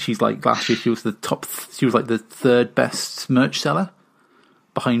it. I think she's like last year she was like the third best merch seller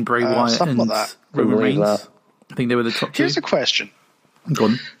behind Bray Wyatt and like Roman Reigns. I think they were the top two. Here's a question. Go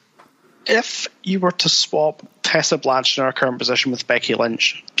on. If you were to swap Tessa Blanchard in her current position with Becky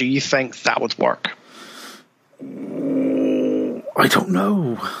Lynch, do you think that would work? I don't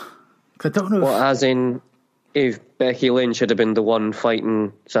know. Well, as in, if Becky Lynch had been the one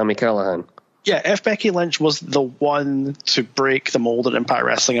fighting Sami Callihan? Yeah, if Becky Lynch was the one to break the mold at Impact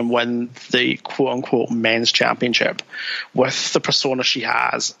Wrestling and win the quote-unquote men's championship with the persona she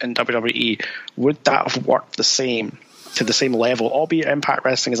has in WWE, would that have worked to the same level? Albeit Impact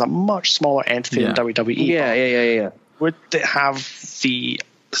Wrestling is a much smaller entity than WWE. Yeah. Would it have the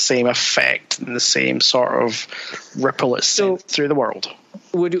same effect and the same sort of ripple it sent through the world?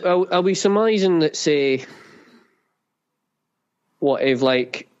 Are we surmising that, say, what if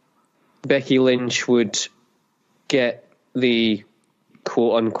like Becky Lynch would get the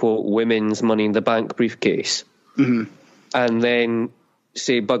quote-unquote women's Money in the Bank briefcase, and then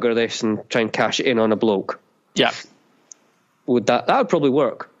say bugger this and try and cash it in on a bloke? Yeah. That would probably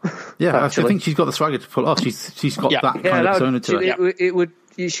work? Yeah, I think she's got the swagger to pull it off. She's got that kind of persona to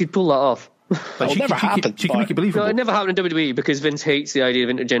it. She'd pull that off. Like, never happened. She can make it believable. No, it never happened in WWE because Vince hates the idea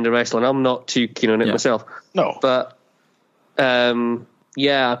of intergender wrestling. I'm not too keen on it myself. No. But, I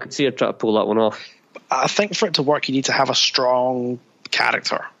could see her try to pull that one off. I think for it to work, you need to have a strong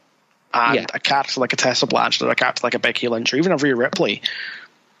character. And a character like a Tessa Blanchard, or a character like a Becky Lynch, or even a Rhea Ripley,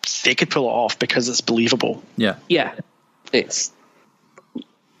 they could pull it off because it's believable. Yeah. Yeah. It's...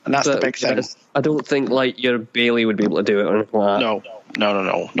 And that's the big thing. I don't think like your Bailey would be able to do it or anything like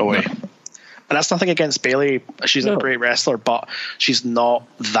that. No way. And that's nothing against Bailey. She's a great wrestler, but she's not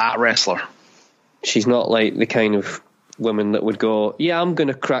that wrestler. She's not like the kind of woman that would go, yeah, I'm going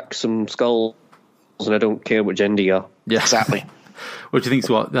to crack some skulls and I don't care what gender you are. Yeah, exactly. What do you think's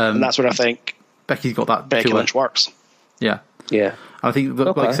what? And that's what I think. Becky's got that. Becky Lynch works. Yeah. I think,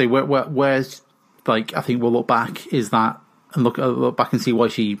 like I say, where's like I think we'll look back is that and look back and see why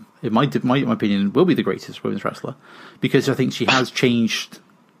she, in my opinion, will be the greatest women's wrestler, because I think she has changed.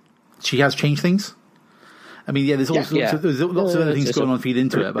 She has changed things. I mean, there's lots of other things going on feed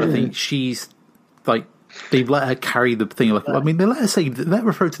into it, but I think she's like they've let her carry the thing. Like, I mean, they let her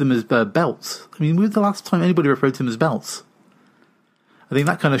refer to them as belts. I mean, when was the last time anybody referred to them as belts? I think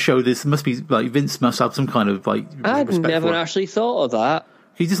that kind of showed this. Must be like Vince must have some kind of like. I'd never actually thought of that.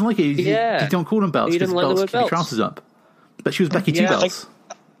 He doesn't like it. He don't call them belts. He doesn't like the word belts. Trousers up. But she was Becky Two Belts.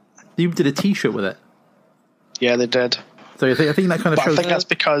 You did a T-shirt with it. Yeah, they did. So I think that kind of shows. I think that's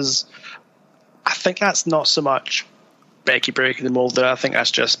because I think that's not so much Becky breaking the mold. I think that's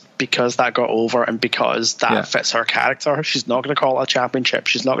just because that got over and because that fits her character. She's not going to call it a championship.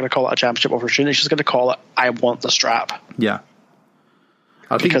 She's not going to call it a championship opportunity. She's going to call it, I want the strap. Yeah.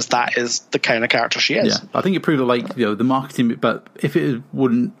 Because that is the kind of character she is. Yeah, I think it proved like the marketing. But if it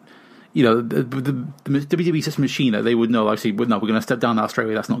wouldn't, the WWE system machine, they would know. Obviously, we're going to step down that straight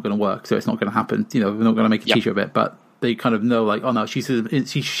away. That's not going to work. So it's not going to happen. We're not going to make a T-shirt of it. But they kind of know, like, oh no, she's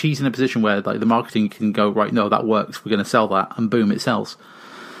in a position where like the marketing can go right. No, that works. We're going to sell that, and boom, it sells.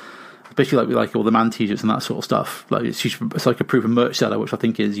 Especially like all the man T-shirts and that sort of stuff. Like it's like a proven merch seller, which I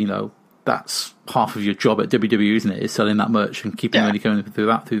think is that's half of your job at WWE, isn't it? Is selling that merch and keeping money going through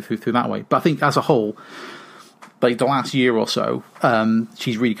that way. But I think as a whole, like the last year or so,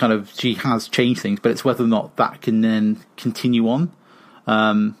 she's really she has changed things. But it's whether or not that can then continue on.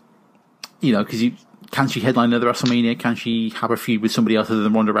 Because can she headline another WrestleMania? Can she have a feud with somebody else other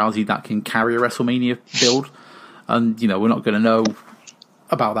than Ronda Rousey that can carry a WrestleMania build? And we're not going to know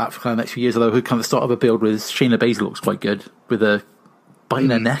about that for kind of the next few years. Although her kind of start of a build with Shayna Baszler looks quite good with a biting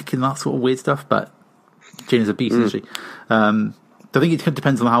her neck and that sort of weird stuff, but Shayna's a beast, isn't she? I think it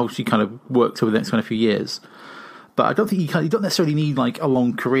depends on how she kind of works over the next kind of few years. But I don't think you don't necessarily need like a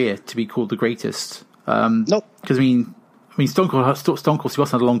long career to be called the greatest. Nope. Because I mean, Stone Cold Steve Austin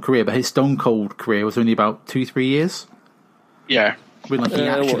had a long career, but his Stone Cold career was only about 2-3 years. Yeah. When like he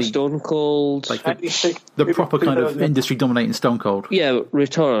actually Stone Cold, like the proper kind of industry dominating Stone Cold. Yeah,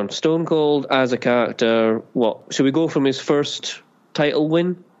 return Stone Cold as a character. What should we go from his first title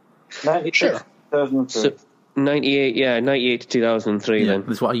win? 96, 2003. So, 98 to 2003 then.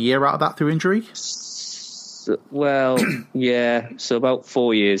 There's a year out of that through injury? So about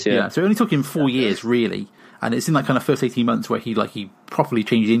 4 years, Yeah, so it only took him 4 years, really. And it's in that kind of first 18 months where he properly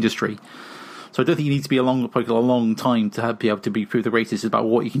changed the industry. So I don't think you need to be a long time to be able to be proved the greatest. It's about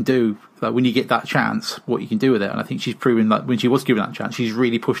what you can do. Like when you get that chance, what you can do with it. And I think she's proven that when she was given that chance, she's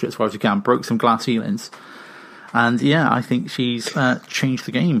really pushed it as far as she can, broke some glass ceilings. And I think she's changed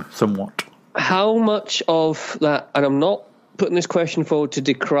the game somewhat. How much of that, and I'm not putting this question forward to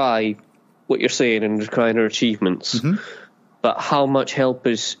decry what you're saying and decry her achievements, but how much help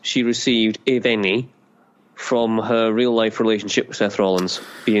has she received, if any, from her real life relationship with Seth Rollins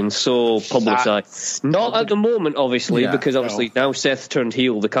being so publicised? Not at the moment, obviously, because now Seth turned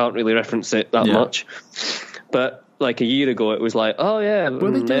heel, they can't really reference it that much. But like a year ago, it was like, oh yeah.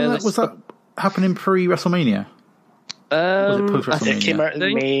 Were they doing that? Was that happening pre-WrestleMania? Was it post-WrestleMania? It came out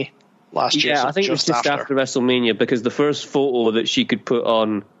in May last year. Yeah, I think it was just after WrestleMania, because the first photo that she could put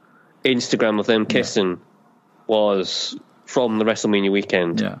on Instagram of them kissing was from the WrestleMania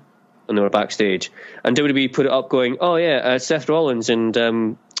weekend. Yeah. And they were backstage. And WWE put it up going, oh yeah, Seth Rollins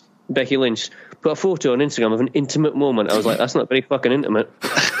and Becky Lynch put a photo on Instagram of an intimate moment. I was like, that's not very fucking intimate.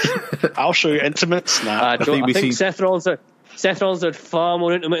 I'll show you intimate snap. I think Seth Rollins are far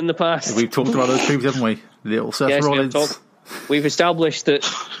more intimate in the past. We've talked about those previews, haven't we? Little Seth Rollins. We've established that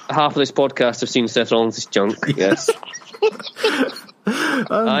half of this podcast have seen Seth Rollins' junk. Yes.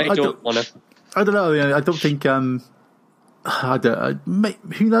 I don't want to. I don't know. I don't think.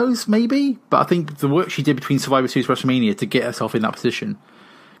 Who knows? Maybe, but I think the work she did between Survivor Series and WrestleMania to get herself in that position,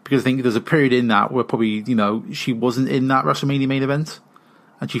 because I think there's a period in that where probably she wasn't in that WrestleMania main event,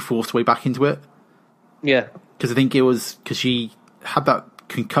 and she forced her way back into it. Yeah, because I think it was because she had that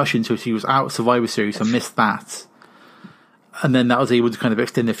concussion, so she was out of Survivor Series and missed that, and then that was able to kind of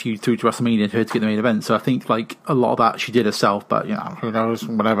extend the feud through to WrestleMania and her to get the main event. So I think like a lot of that she did herself, but who knows?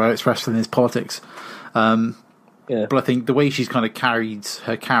 Whatever, it's wrestling, it's politics. But I think the way she's kind of carried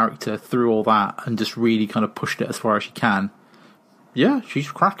her character through all that and just really kind of pushed it as far as she can Yeah, she's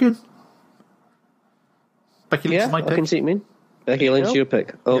cracking. Becky Lynch is my pick. I can see it, man. Becky Lynch, your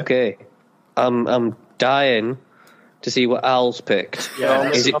pick. Okay. Yeah. I'm dying to see what Al's picked. Yeah,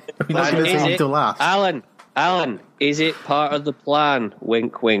 is it Alan, is it part of the plan?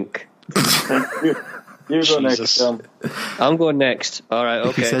 Wink, wink. You go next, John. I'm going next. All right, okay.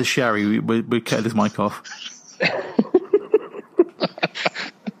 If he says Sherry, we cut his mic off.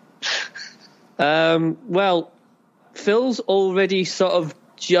 Well, Phil's already sort of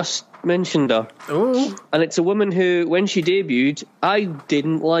just mentioned her. Oh. And it's a woman who, when she debuted, I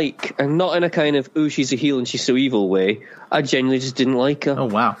didn't like. And not in a kind of, she's a heel and she's so evil way. I genuinely just didn't like her. Oh,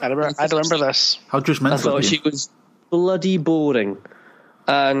 wow. I remember this. How judgmental. I thought she was bloody boring.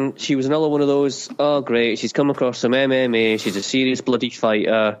 And she was another one of those, great, she's come across some MMA, she's a serious bloody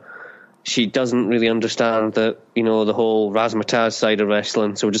fighter. She doesn't really understand the whole razzmatazz side of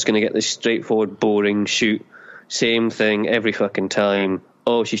wrestling, so we're just going to get this straightforward, boring shoot. Same thing every fucking time.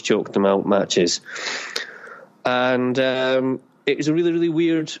 Oh, she's choked them out matches. And it was a really, really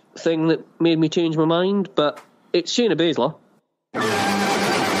weird thing that made me change my mind, but it's Shayna Baszler.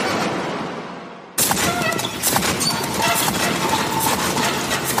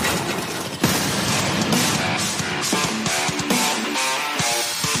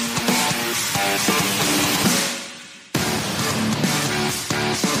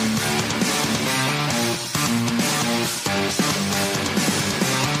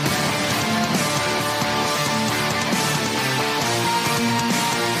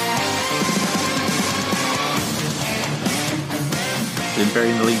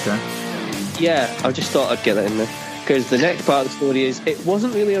 Burying the lead there. Yeah, I just thought I'd get that in there. Because the next part of the story is, it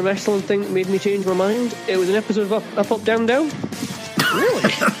wasn't really a wrestling thing that made me change my mind. It was an episode of Up, Up, Down, Down.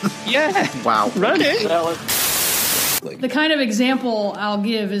 Really? Yeah. Wow. Okay. The kind of example I'll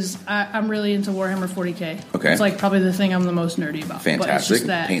give is I'm really into Warhammer 40k. Okay. It's like probably the thing I'm the most nerdy about. Fantastic. But it's just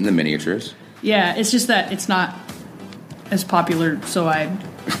that, painting the miniatures. Yeah, it's just that it's not as popular, so I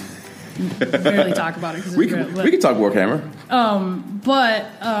barely talk about it. We can talk Warhammer. But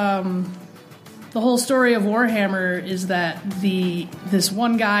the whole story of Warhammer is that this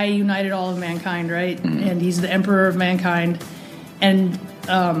one guy united all of mankind, right? Mm-hmm. And he's the emperor of mankind. And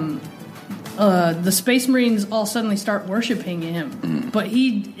the Space Marines all suddenly start worshiping him. Mm-hmm. But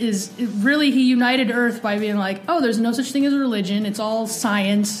he united Earth by being like, oh, there's no such thing as a religion. It's all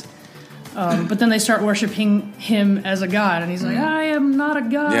science. But then they start worshiping him as a god, and he's like, I am not a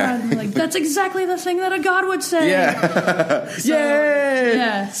god. Yeah. Like, that's exactly the thing that a god would say. Yeah. So, yay!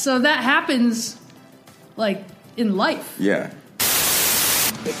 Yeah, so that happens, like, in life. Yeah.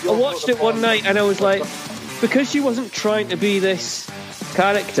 I watched it one night, and I was like, because she wasn't trying to be this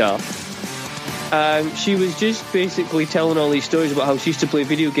character, she was just basically telling all these stories about how she used to play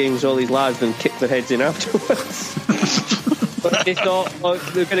video games with all these lads and kick their heads in afterwards. But they thought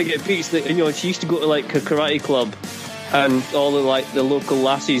they're going to get beat. So she used to go to like a karate club, and all the local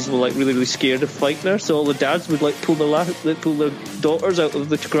lassies were like really, really scared of fighting her. So all the dads would like pull their daughters out of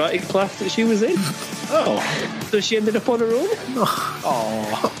the karate class that she was in. Oh, so she ended up on her own.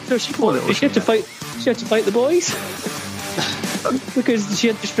 Oh, so she had to fight. She had to fight the boys because she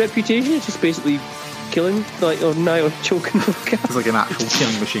had this reputation of just basically killing, or choking. It's like an actual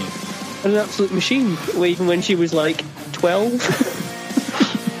killing machine. An absolute machine, even when she was like 12.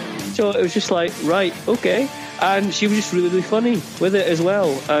 So it was just like, right, okay. And she was just really, really funny with it as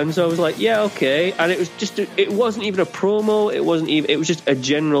well. And so I was like, yeah, okay. And it was just, it wasn't even a promo. It was just a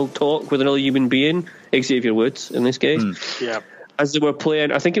general talk with another human being, Xavier Woods in this case. Yeah. As they were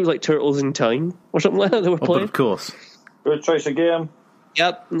playing, I think it was like Turtles in Time or something like that they were playing. But of course. Good choice of game.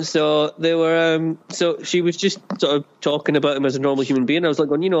 Yep. So they were. So she was just sort of talking about him as a normal human being. I was like,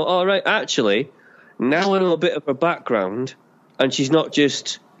 going, all right, actually, now I know a bit of her background, and she's not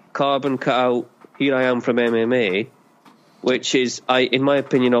just carbon cut out. Here I am from MMA, which is, in my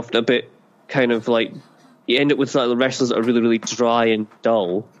opinion, often a bit kind of like you end up with like the wrestlers that are really, really dry and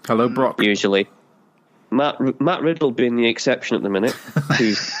dull. Hello, Brock. Usually, Matt Riddle being the exception at the minute.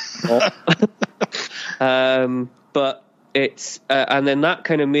 But. It's and then that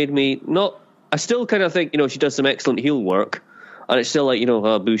kind of made me not. I still kind of think she does some excellent heel work, and it's still like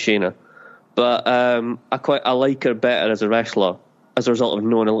boo Shayna, but I like her better as a wrestler as a result of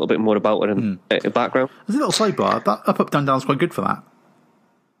knowing a little bit more about her in background. There's a little sidebar. That Up, Up, Down, Down is quite good for that.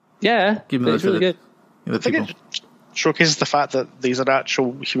 Yeah, it's really good. I think it showcases the fact that these are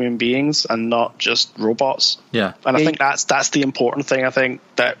actual human beings and not just robots. Yeah, and I think that's the important thing. I think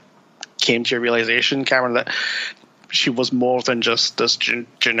that came to your realization, Cameron, that she was more than just this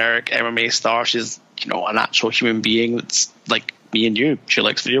generic MMA star. She's, an actual human being that's like me and you. She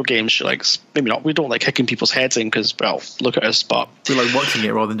likes video games. She likes, maybe not, we don't like kicking people's heads in because, well, look at us, but we like watching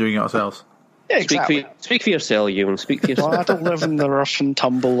it rather than doing it ourselves. Yeah, exactly. Speak for yourself, Ewan. Speak for yourself. Well, I don't live in the rough and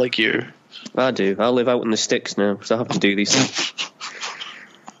tumble like you. I do. I live out in the sticks now, so I have to do these things.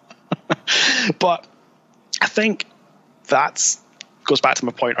 But I think goes back to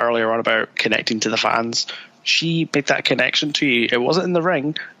my point earlier on about connecting to the fans. She made that connection to you. It wasn't in the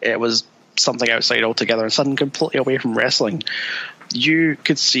ring. It was something outside altogether and something completely away from wrestling. You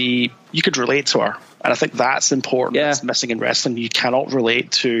could relate to her. And I think that's important. Yeah. That's missing in wrestling. You cannot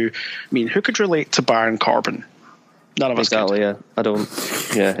relate to, I mean, who could relate to Baron Corbin? None of us Exactly, could. yeah. I don't,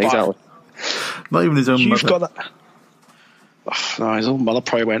 yeah, exactly. Not even his own You've mother. got that. Oh, no, his own mother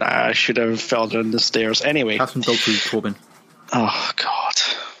probably went, I should have fell down the stairs. Anyway. Catherine Daltrey Corbin. Oh, God.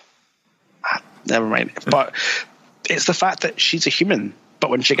 Never mind. But it's the fact that she's a human.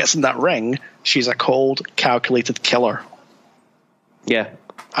 But when she gets in that ring, she's a cold, calculated killer. Yeah.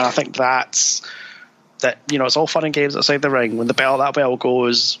 And I think that, it's all fun and games outside the ring. When that bell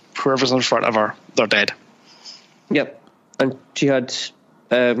goes, whoever's in front of her, they're dead. Yep. And she had, throughout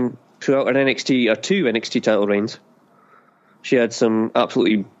an NXT, or 2 NXT title reigns, she had some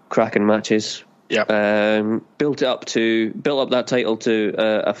absolutely cracking matches. Yeah. Built up that title to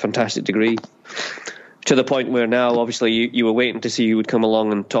a fantastic degree, to the point where now, obviously, you were waiting to see who would come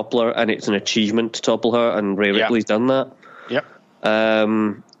along and topple her, and it's an achievement to topple her, and Rhea Ripley's done that. Yep.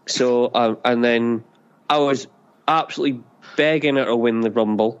 And then I was absolutely begging her to win the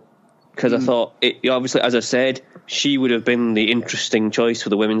Rumble, because I thought, obviously, as I said, she would have been the interesting choice for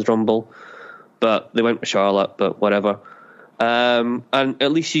the Women's Rumble, but they went with Charlotte, but whatever. And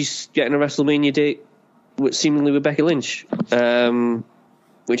at least she's getting a WrestleMania date seemingly with Becky Lynch,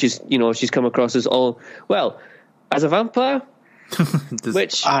 which is, she's come across as as a vampire,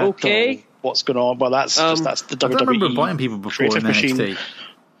 which, okay. What's going on? Well, that's the WWE. I don't remember biting people before in NXT.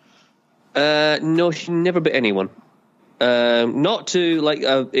 No, she never bit anyone. Not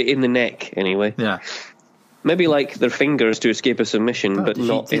to, in the neck, anyway. Yeah. Maybe, their fingers to escape a submission, but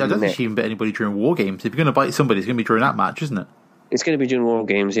not in the neck. I don't think she even bit anybody during War Games. If you're going to bite somebody, it's going to be during that match, isn't it? It's going to be during War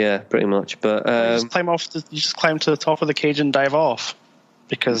Games, yeah, pretty much. But you just climb to the top of the cage and dive off,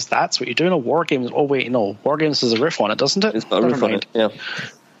 because that's what you do in a War Games. Oh wait, no, War Games has a roof on it, doesn't it? It's got a roof on it, yeah.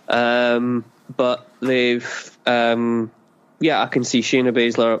 But they've, I can see Shayna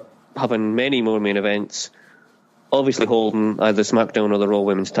Baszler having many more main events, obviously holding either SmackDown or the Raw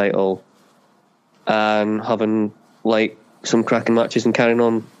Women's title, and having some cracking matches and carrying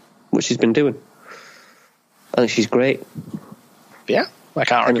on what she's been doing. I think she's great. Yeah, I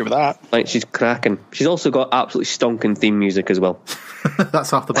can't argue with that. She's cracking. She's also got absolutely stonking theme music as well. That's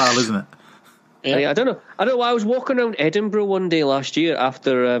half the battle, isn't it? Yeah. I don't know why I was walking around Edinburgh one day last year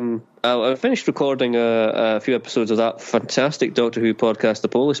after I finished recording a few episodes of that fantastic Doctor Who podcast, The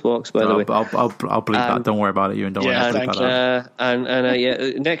Police Box, by the way. I'll believe that. Don't worry about it, you, and don't worry about that.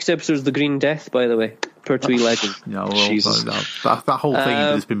 And next episode is The Green Death, by the way, per Twee Legend. That whole thing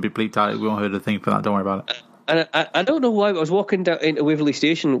has been bleeped out. We won't heard a thing for that. Don't worry about it. And I don't know why, but I was walking down into Waverley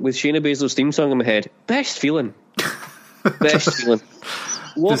Station with Shayna Baszler's theme song in my head. Best feeling.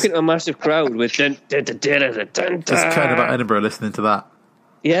 Walking to a massive crowd with just chatting about Edinburgh, listening to that.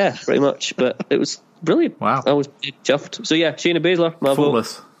 Yeah, pretty much. But it was brilliant. Wow. I was chuffed. So yeah, Shayna Baszler, my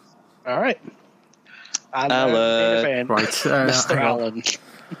Flawless. vote. All right. And Alan. Right, Mr. Allen.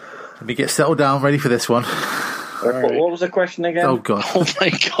 Let me get settled down, ready for this one. Right. What was the question again? Oh God. Oh my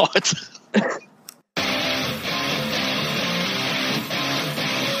God.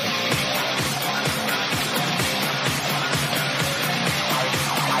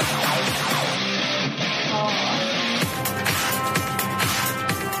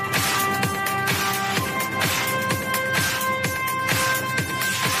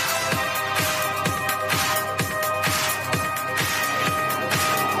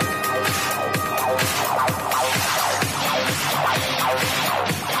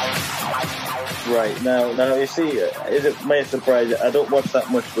 Right, now you see, it may surprise you, I don't watch that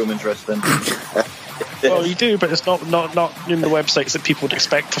much women's wrestling. Well, you do, but it's not in the websites that people would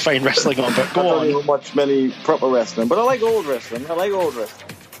expect to find wrestling on. But go on. I don't watch many proper wrestling, but I like old wrestling. But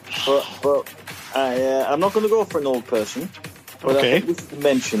I'm not going to go for an old person. But okay. I think we should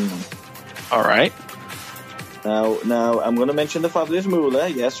mention them. All right. Now I'm going to mention the fabulous Moolah.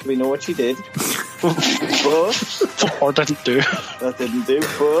 Yes, we know what she did. But or didn't do. That didn't do.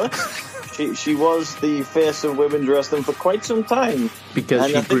 But she was the face of women's wrestling for quite some time.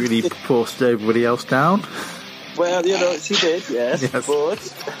 Because she brutally forced everybody else down? Well, she did, yes. But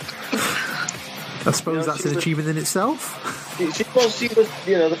I suppose that's an achievement in itself. She was,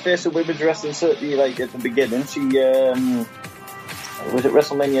 the face of women's wrestling, certainly, at the beginning. was it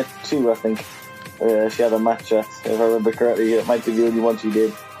WrestleMania 2, I think. She had a match at, if I remember correctly. It might be the only one she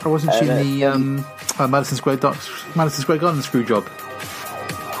did. Or wasn't she in the Madison Square Garden screw job?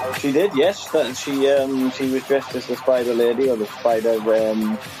 She did, yes. She was dressed as the Spider Lady or the Spider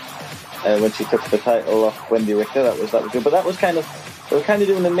when she took the title off Wendy Richter. That was good. But that was they were kind of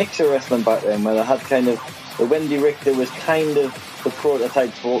doing a mix of wrestling back then, where they had the Wendy Richter was kind of the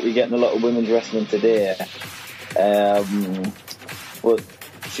prototype for what we get in a lot of women's wrestling today. But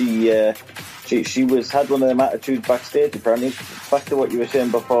she had one of them attitudes backstage, apparently. Back to what you were saying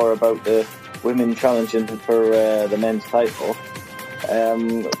before about the women challenging for the men's title.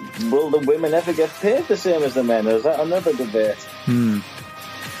 Will the women ever get paid the same as the men, or is that another debate?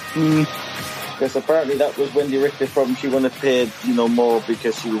 Because apparently that was Wendy Richter's problem. She wanted paid, more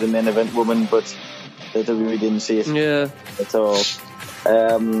because she was a main event woman, but the WWE didn't see it at all.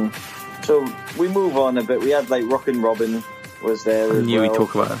 So we move on a bit. We had Rockin' Robin was there. I knew we'd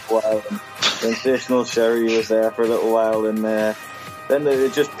talk about it. Sensational Sherry was there for a little while, and then they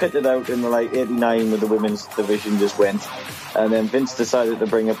just pitted out in 89 when the women's division just went, and then Vince decided to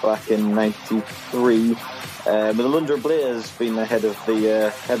bring it back in 93. With Alundra Blair's been ahead of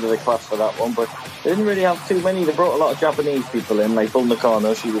the class for that one, but they didn't really have too many. They brought a lot of Japanese people in, like Bull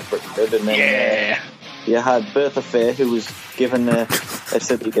Nakano, she was pretty good, and then you had Bertha Faye, who was given a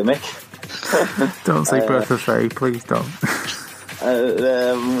silly gimmick. Don't say Bertha Faye, please don't.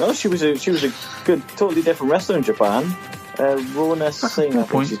 She was a good, totally different wrestler in Japan. Rona Singh, I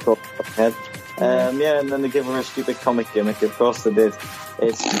think she's called. And then they give her a stupid comic gimmick. Of course they did.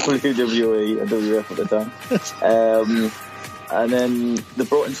 It's WWE and WF at the time. And then they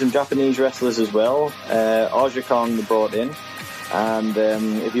brought in some Japanese wrestlers as well. Aja Kong they brought in. And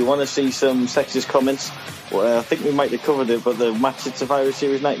if you want to see some sexist comments, I think we might have covered it, but the match at Survivor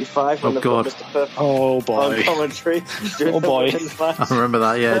Series 95. Oh, God. Mr. Perfect oh, boy. On commentary. Oh, boy. I remember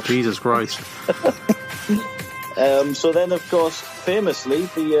that, yeah. Jesus Christ. So then, of course, famously,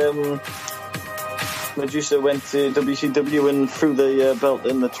 the Medusa went to WCW and threw the belt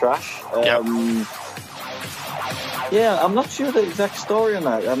in the trash. Yeah, I'm not sure the exact story on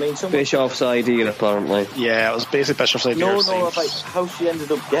that. I mean, Bischoff's idea, apparently. Yeah, it was basically Bischoff's idea. No, like how she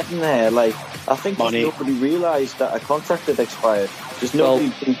ended up getting there. Like, I think nobody realised that a contract had expired. Just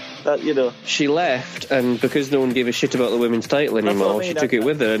nobody, She left, and because no one gave a shit about the women's title anymore, she took it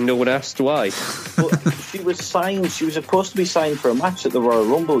with her, and no one asked why. Well, she was signed. She was supposed to be signed for a match at the Royal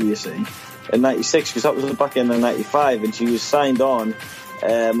Rumble, you see, in '96, because that was the back end of '95, and she was signed on. Or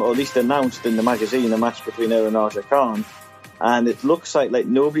at least announced in the magazine, a match between her and Aja Khan. And it looks like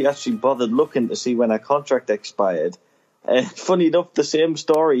nobody actually bothered looking to see when her contract expired. Funny enough, the same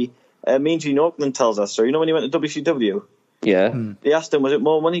story, Mean Gene Oakland tells that story. You know when he went to WCW? Yeah. They asked him, was it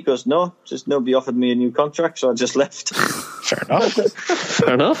more money? He goes, no, just nobody offered me a new contract, so I just left. Fair enough.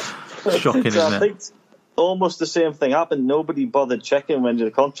 Fair enough. Shocking, so isn't I think almost the same thing happened. Nobody bothered checking when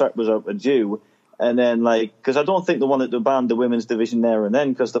the contract was overdue. And then, because I don't think they wanted to ban the women's division there and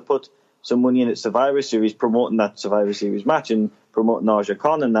then, because they put some money in at Survivor Series promoting that Survivor Series match and promoting Aja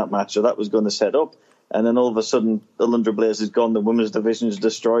Khan in that match, so that was going to set up. And then all of a sudden, Alundra Blaze is gone, the women's division is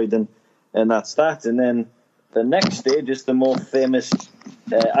destroyed, and that's that. And then the next stage is the more famous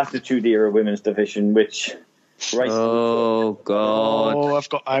Attitude Era women's division, which... Oh, God. Oh,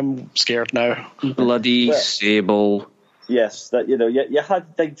 I'm scared now. Bloody Sable. Yes, that you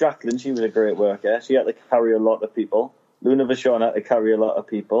had Jacqueline. She was a great worker. She had to carry a lot of people. Luna Vachon had to carry a lot of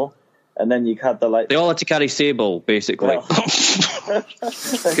people, and then you had They all had to carry Sable, basically,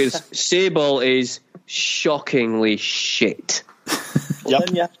 because Sable is shockingly shit.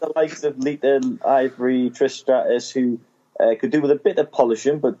 Then you had the likes of Lita, Ivory, Trish Stratus, who could do with a bit of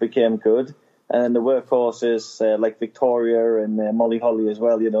polishing, but became good. And then the workhorses like Victoria and Molly Holly as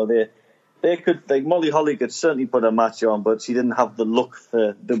well. They could, Molly Holly could certainly put a match on, but she didn't have the look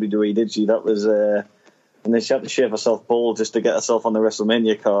for WWE, did she? That was, and then she had to shave herself bald just to get herself on the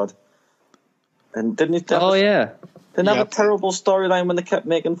WrestleMania card. And didn't it? Didn't have a terrible storyline when they kept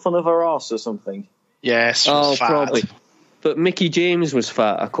making fun of her ass or something. Yes, probably. But Mickey James was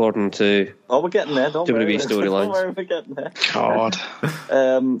fat, according to. Oh, we're getting there. Don't worry. storylines. Don't worry, we're getting there. God.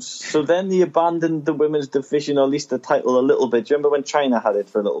 So then they abandoned the women's division, or at least the title, a little bit. Do you remember when China had it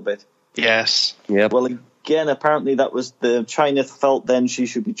for a little bit? Yes. Yeah. Well, again, apparently that was China felt then she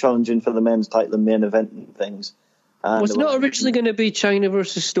should be challenging for the men's title and main event and things. And was it not originally going to be China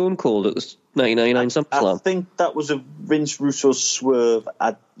versus Stone Cold at the 1999 SummerSlam? I think that was a Vince Russo swerve.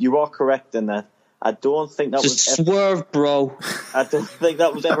 You are correct in that. I don't think that was swerve, bro. I don't think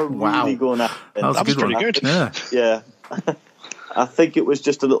that was ever really going to happen. That was pretty good. Yeah. I think it was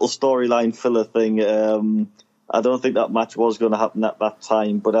just a little storyline filler thing. I don't think that match was going to happen at that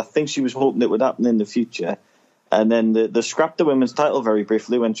time, but I think she was hoping it would happen in the future. And then they scrapped the women's title very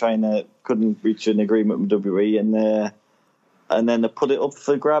briefly when China couldn't reach an agreement with WWE, and then they put it up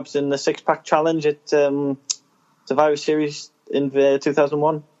for grabs in the six-pack challenge at Survivor Series in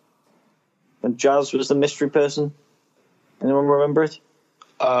 2001 when Jazz was the mystery person. Anyone remember it?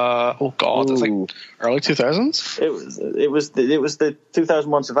 Oh God, it's like early 2000s. It was the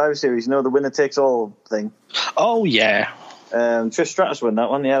 2001 Survivor Series. You know, the winner takes all thing. Oh yeah. Trish Stratus won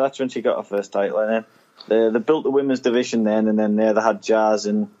that one. Yeah, that's when she got her first title. And then they built the women's division then, and then they had Jazz,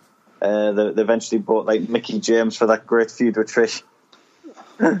 and they eventually bought like Mickie James for that great feud with Trish.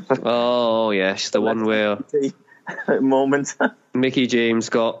 Oh yes, the one where moment Mickie James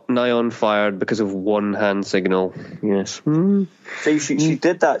got nigh on fired because of one hand signal. Yes. See, she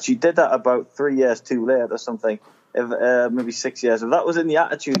did that. She did that about 3 years too late or something. Maybe 6 years. If that was in the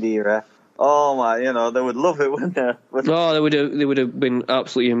Attitude Era, oh my, they would love it, wouldn't they? Oh, they would have been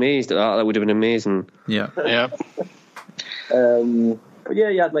absolutely amazed at that. That would have been amazing. Yeah. But yeah,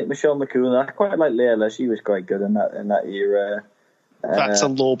 you had like Michelle McCool. I quite like Layla. She was quite good in that era. That's a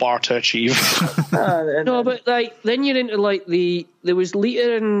low bar to achieve. No, but like then you're into like there was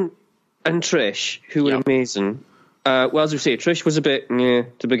Lita and Trish who were amazing. Well, as we say, Trish was a bit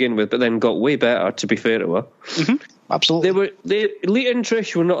to begin with, but then got way better. To be fair to her, Absolutely. Lita and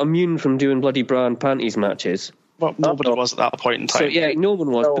Trish were not immune from doing bloody bra and panties matches. Well, nobody was at that point in time. So yeah, no one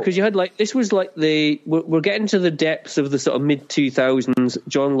was, because you had like this was like we're getting to the depths of the sort of mid 2000s.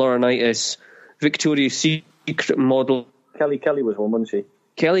 John Laurinaitis, Victoria's Secret model. Kelly was one, wasn't she?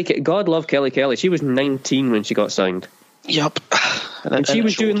 God love Kelly. She was 19 when she got signed. Yep. And she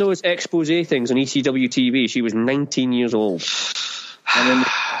was doing those expose things on ECW TV. She was 19 years old.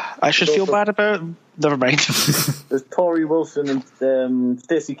 I should feel bad about it. Never mind. There's Tori Wilson and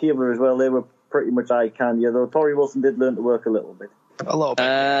Stacey Keebler as well. They were pretty much eye candy, although Tori Wilson did learn to work a little bit. A little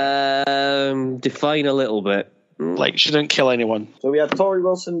bit. Define a little bit. Like, she didn't kill anyone. So we had Tori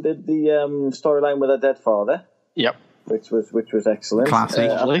Wilson did the storyline with her dead father. Yep. Which was excellent. Classy.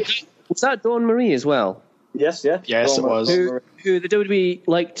 Was that Dawn Marie as well? Yes, yeah. Yes, it was. Who the WWE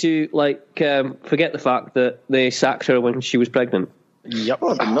like to forget the fact that they sacked her when she was pregnant. Yep. Oh,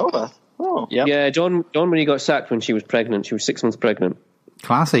 I didn't know that. Oh. Yep. Yeah, Dawn Marie got sacked when she was pregnant. She was 6 months pregnant.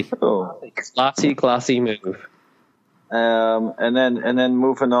 Classy. Oh. Classy move. And then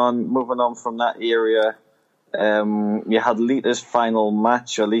moving on from that area, you had Lita's final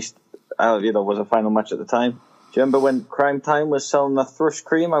match, or at least was a final match at the time. Do you remember when Crime Time was selling the thrush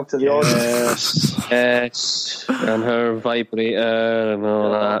cream out to the audience? Yes. And her vibrator and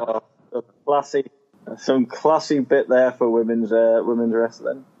all that. Some classy bit there for women's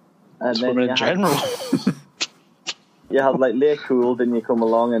wrestling. And then women in general. You had like Leigh Cool, then you come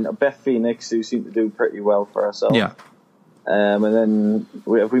along, and Beth Phoenix, who seemed to do pretty well for herself. Yeah. And then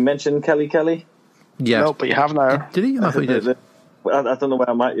have we mentioned Kelly? Yeah. No, but you have now. Did he? I thought he did. I don't know where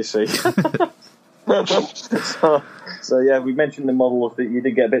I'm at, you see. so yeah, we mentioned the models that you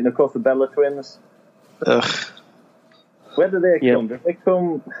did get a bit, and of course the Bella twins. Ugh. Where do they come? Do they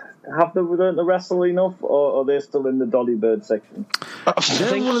come? Have they learned to wrestle enough, or are they still in the Dolly Bird section?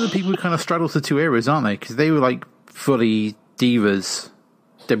 They're one of the people who kind of straddles the two eras, aren't they? Because they were like fully divas,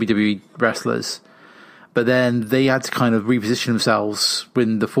 WWE wrestlers, but then they had to kind of reposition themselves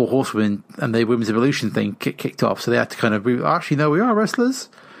when the Four Horsewomen and the Women's Evolution thing kicked off. So they had to kind of actually, no, we are wrestlers.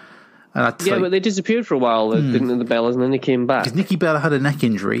 And but they disappeared for a while, didn't they, the Bellas, and then they came back. Because Nikki Bella had a neck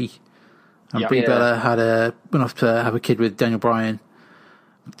injury, and Brie Bella went off to have a kid with Daniel Bryan.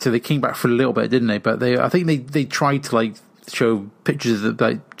 So they came back for a little bit, didn't they? But I think they tried to like show pictures of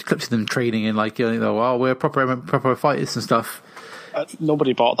clips of them training and we're proper fighters and stuff.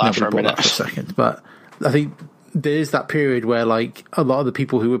 Nobody bought that for a minute. For a second, but I think there is that period where like a lot of the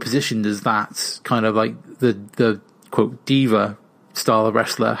people who were positioned as that kind of like the quote diva style of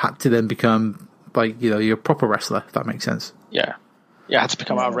wrestler had to then become like you're a proper wrestler, if that makes sense. Yeah, I had to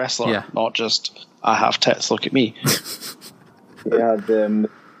become a wrestler, not just I have tits, look at me. You had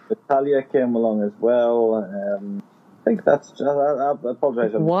Natalia came along as well. I think that's. I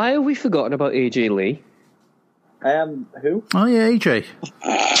apologise. Why have we forgotten about AJ Lee? Who? Oh yeah, AJ.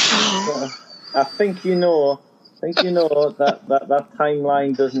 I think you know that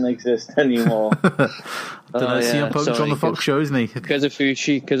timeline doesn't exist anymore. CM Punk's on the Fox show, isn't he? Because of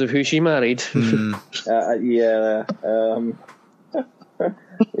who she married. Yeah.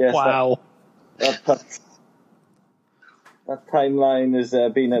 Yes, wow. That timeline has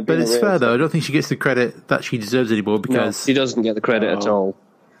been. But it's fair though. I don't think she gets the credit that she deserves anymore because she doesn't get the credit at all.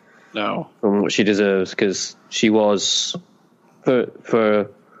 No, from what she deserves, because she was for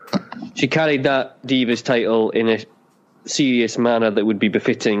she carried that Divas title in a serious manner that would be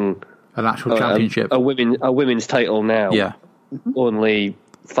befitting an actual championship, a women's title now. Yeah, only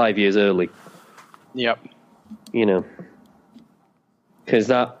 5 years early. Yep. You know, because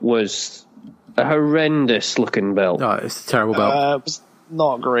that was a horrendous looking belt. Oh, it's a terrible belt. It was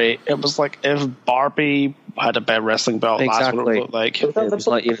not great. It was like if Barbie had a better wrestling belt, that's what it looked like. I don't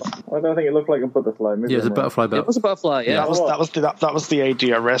think it looked like a butterfly. Yeah, it was a butterfly belt. It was a butterfly. Yeah, that was the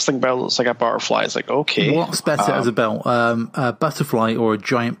idea. A wrestling belt looks like a butterfly. It's like, okay, what's better as a belt, a butterfly or a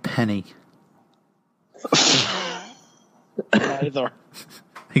giant penny? Either.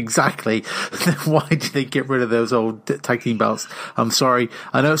 Exactly. Why did they get rid of those old tag team belts? I'm sorry.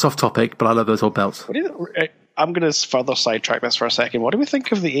 I know it's off topic, but I love those old belts. I'm going to further sidetrack this for a second. What do we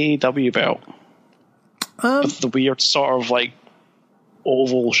think of the AEW belt? With the weird sort of like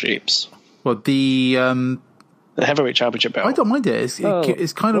oval shapes. Well, the heavyweight championship belt. I don't mind it.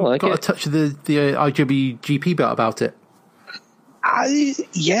 It's kind of got a touch of the IWGP belt about it.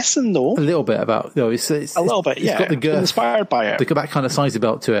 Yes and no. A little bit about it's a little bit. Yeah, it's got the girth, inspired by it. They got that kind of size of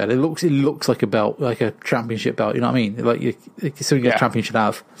belt to it. It looks like a belt, like a championship belt. You know what I mean? Like something a champion should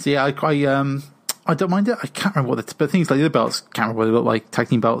have. So yeah, I don't mind it. I can't remember but things like the other belts. Can't remember what they look like. Tag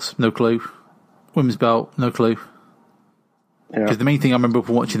team belts, no clue. Women's belt, no clue. Because the main thing I remember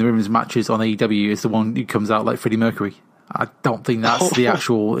from watching the women's matches on AEW is the one who comes out like Freddie Mercury. I don't think that's the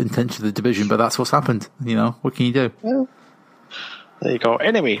actual intention of the division, but that's what's happened. You know, what can you do? Well, there you go.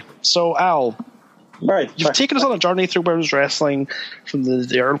 Anyway, so Al, right, you've taken us on a journey through women's wrestling from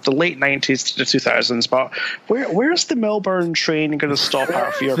the late 90s to the 2000s, but where's the Melbourne train going to stop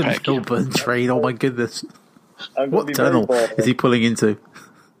at for your pick? Melbourne train, oh my goodness. What tunnel is he pulling into?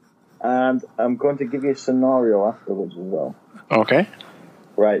 And I'm going to give you a scenario afterwards as well. Okay.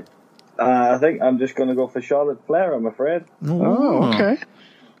 Right. I think I'm just going to go for Charlotte Flair, I'm afraid. Oh, okay.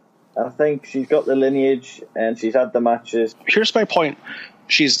 I think she's got the lineage and she's had the matches. Here's my point.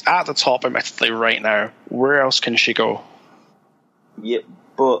 She's at the top, admittedly, right now. Where else can she go? Yeah,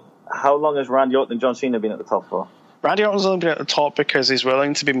 but how long has Randy Orton and John Cena been at the top for? Randy Orton's only been at the top because he's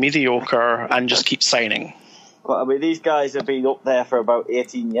willing to be mediocre and just keep signing. But I mean, these guys have been up there for about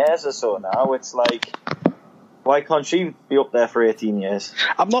 18 years or so now. It's like, why can't she be up there for 18 years?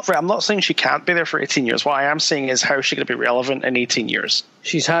 I'm not saying she can't be there for 18 years. What I am saying is, how is she going to be relevant in 18 years?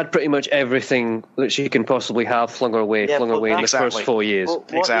 She's had pretty much everything that she can possibly have flung away in the first 4 years.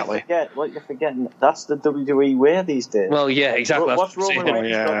 Exactly. What you're forgetting, that's the WWE way these days. Well, yeah, exactly. What's Roman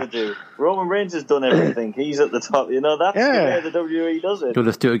Reigns got to do? Roman Reigns has done everything. He's at the top. You know, that's the way the WWE does it. You'll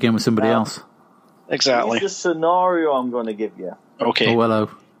just do it again with somebody else. Exactly. Here's the scenario I'm going to give you. Okay. Oh, hello.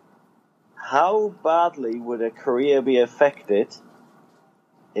 How badly would a career be affected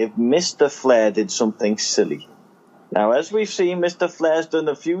if Mr. Flair did something silly? Now, as we've seen, Mr. Flair's done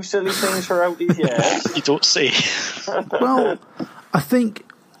a few silly things throughout these years. You don't say. Well, I think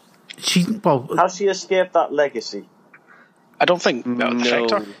has she escaped that legacy? I don't think that would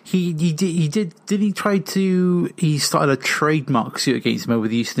affect her. He did. Did he try to? He started a trademark suit against him over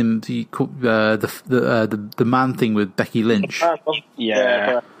the use of the man thing with Becky Lynch.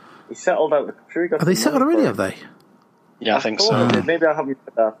 Yeah. He settled out. Have they settled already? Have they? Yeah, I think so. Maybe I haven't.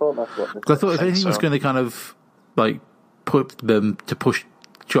 I thought that's what. Because I thought if anything was going to kind of like put them to push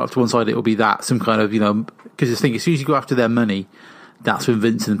up to one side, it will be that some kind of because the thing as soon as you go after their money, that's when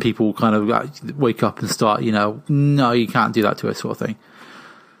Vince and people kind of wake up and start no, you can't do that to us sort of thing.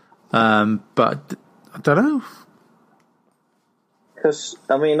 But I don't know. Because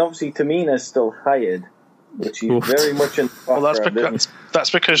I mean, obviously Tamina's still hired. Which she's very much in. Well, that's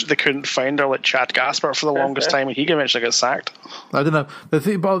because they couldn't find her like Chad Gaspard for the longest time, and he eventually got sacked. I don't know. The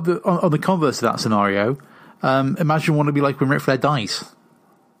thing about on the converse of that scenario, imagine what it'd be like when Ric Flair dies.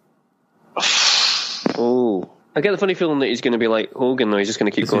 Oh, I get the funny feeling that he's going to be like Hogan, though. He's just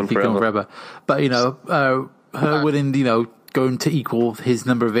going to keep going forever. But her winning, going to equal his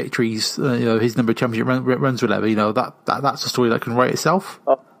number of victories, his number of championship runs, whatever. That's a story that can write itself.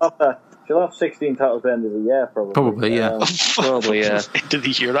 She'll have 16 titles at the end of the year, probably. Probably, yeah. Probably, yeah. End of the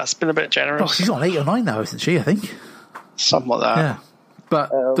year, that's been a bit generous. Oh, she's on 8 or 9 now, isn't she, I think? Something like that. Yeah.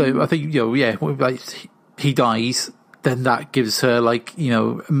 But I think, like, he dies, then that gives her, like,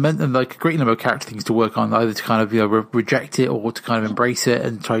 a great number of character things to work on, either to kind of, reject it or to kind of embrace it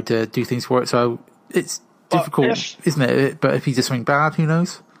and try to do things for it. So it's difficult, isn't it? But if he does something bad, who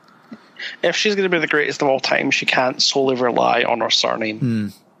knows? If she's going to be the greatest of all time, she can't solely rely on her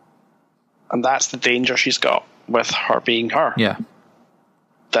surname. And that's the danger she's got with her being her. Yeah.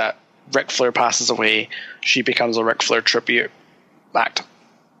 That Ric Flair passes away, she becomes a Ric Flair tribute act.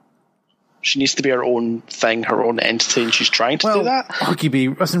 She needs to be her own thing, her own entity, and she's trying to do that.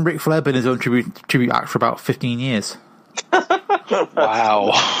 Arguably, hasn't Ric Flair been his own tribute act for about 15 years?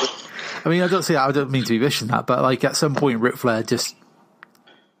 Wow. I mean, I don't mean to be vicious in that, but like at some point, Ric Flair just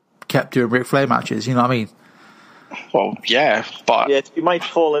kept doing Ric Flair matches. You know what I mean? Well, yeah, but she might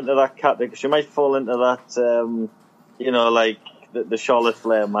fall into that category. She might fall into that, like the Charlotte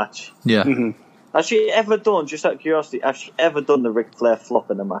Flair match. Yeah. Mm-hmm. Has she ever done? Just out of curiosity, has she ever done the Ric Flair flop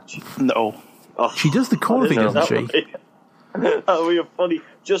in a match? No. Oh, she does the corner thing, doesn't she? That would be funny.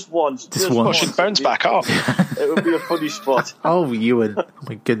 Just once. Well, she'd bounce back up. It would be a funny spot. Oh, Ewan. Oh,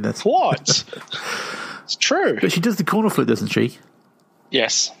 my goodness. What? It's true. But she does the corner flip, doesn't she?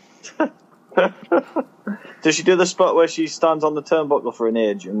 Yes. Does she do the spot where she stands on the turnbuckle for an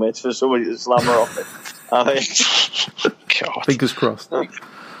age and waits for somebody to slam her off it? God. Fingers crossed.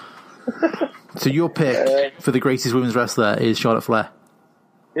 So your pick for the greatest women's wrestler is Charlotte Flair?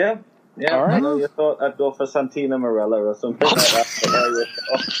 Yeah. All right. I know you thought I'd go for Santina Marella or something like that.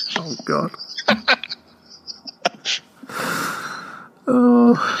 Oh, God.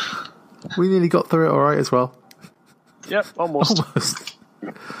 Oh, we nearly got through it all right as well. Yep, almost.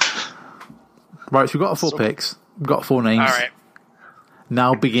 Right, so we've got our 4 picks. We've got 4 names. All right.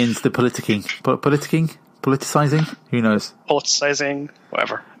 Now begins the politicking. Politicizing? Who knows? Politicizing,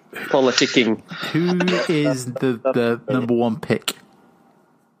 whatever. Politicking. Who is the number 1 pick?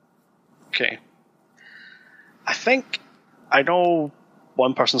 Okay. I know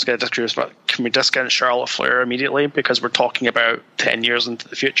one person's going to disagree, but can we discount Charlotte Flair immediately because we're talking about 10 years into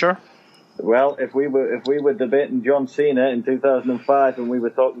the future? Well, if we were debating John Cena in 2005 and we were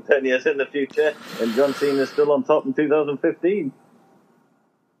talking 10 years in the future, and John Cena's still on top in 2015.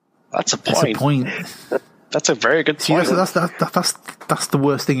 That's a point. That's a very good point. See, that's the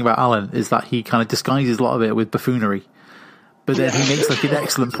worst thing about Alan, is that he kind of disguises a lot of it with buffoonery, but then he makes like an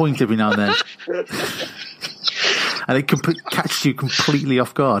excellent point every now and then, and it catches you completely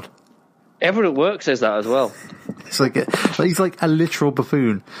off guard. Everyone at work says that as well. It's like he's like a literal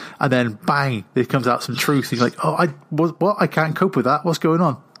buffoon, and then bang, there comes out some truth. He's like, "Oh, I can't cope with that. What's going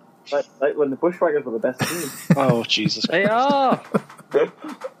on?" Like when the Bushwhackers were the best team. Oh, Jesus! They are.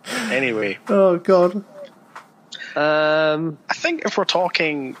 Anyway. Oh God. I think if we're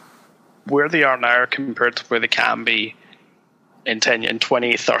talking where they are now compared to where they can be in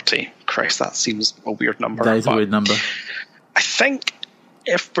 2030, Christ, that seems a weird number. That is a weird number. I think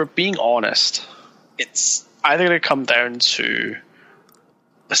if we're being honest, it's either going to come down to,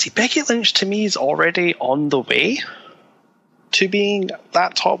 let's see, Becky Lynch to me is already on the way to being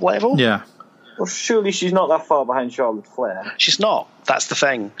that top level. Yeah. Well, surely she's not that far behind Charlotte Flair. She's not. That's the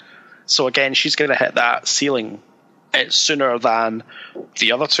thing. So again, she's going to hit that ceiling sooner than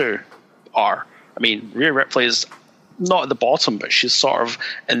the other two are. I mean, Rhea Ripley is not at the bottom, but she's sort of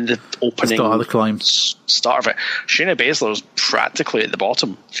in the opening start of the climb. Start of it. Shayna Baszler's practically at the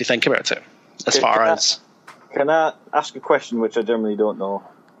bottom, if you think about it. Can I ask a question which I generally don't know?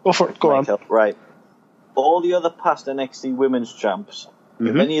 Go for it. Go on. Right. All the other past NXT women's champs,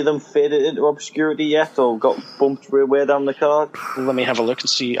 have any of them faded into obscurity yet or got bumped way down the card? Let me have a look and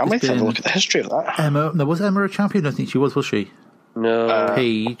see. I might have a look at the history of that. Was Emma a champion? I don't think she was she? No.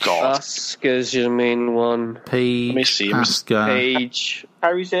 Paige. Asuka's your main one. Paige. Let me see. Asuka. Paige.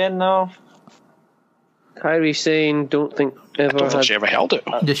 Kairi Sane, no. Kairi Sane, don't think ever. I don't think she ever held it.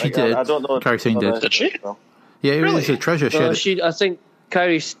 Yeah, she did. I don't know. Kairi Sane did. Did she? Yeah, it really? was a treasure. I think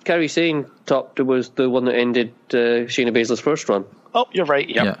Kairi Sane topped was the one that ended Shayna Baszler's first run. Oh, you're right.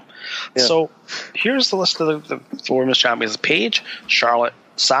 Yep. Yeah. So here's the list of the women's champions: Paige, Charlotte,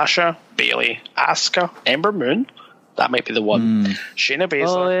 Sasha, Bayley, Asuka, Ember Moon. That might be the one. Shayna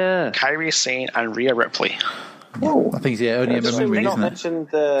Baszler, Kairi Sane, and Rhea Ripley. Oh, I think only Ember Moon,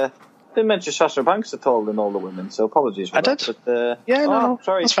 isn't it? Didn't mention Sasha Banks at all in all the women, so apologies for that. Did. But, no,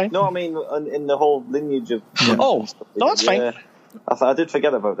 sorry. that's fine. No, I mean in the whole lineage of. Oh, no, that's fine. I did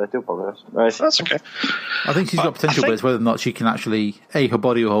forget about that. I do apologize. Right. That's okay. I think she's got potential, but it's whether or not she can actually her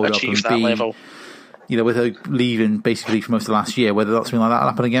body will hold up, and that level. With her leaving basically for most of last year, whether that's something like that will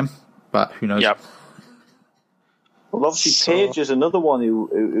happen again. But who knows? Yep. Well, obviously, Paige is another one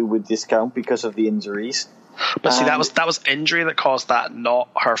who would discount because of the injuries. But see, that was injury that caused that, not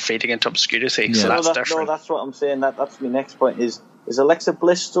her fading into obscurity. Yeah. So that's different. No, that's what I'm saying. That's my next point. Is Alexa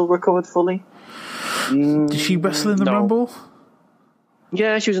Bliss still recovered fully? Did she wrestle in the Rumble?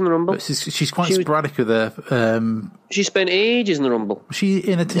 Yeah, she was in the Rumble. But she's quite sporadic with her. She spent ages in the Rumble. She's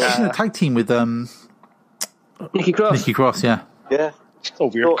in a tag team with Nikki Cross. Nikki Cross, yeah. Yeah. A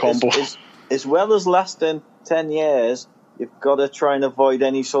weird combo. As well as lasting 10 years, you've got to try and avoid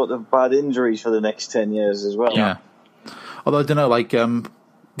any sort of bad injuries for the next 10 years as well. Yeah. Although I don't know, like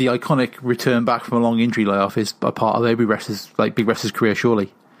the the iconic return back from a long injury layoff is a part of every big wrestler's career,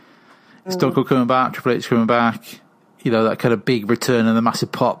 surely. Stone Cold coming back, Triple H coming back, that kind of big return and the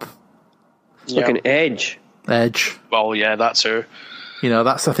massive pop. It's like an Edge. Well, yeah, that's who.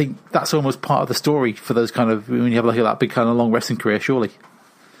 I think that's almost part of the story for those kind of, when you have that big kind of long wrestling career, surely.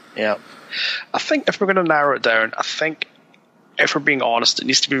 Yeah. I think if we're going to narrow it down, I think if we're being honest, it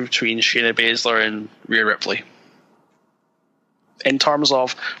needs to be between Shayna Baszler and Rhea Ripley. In terms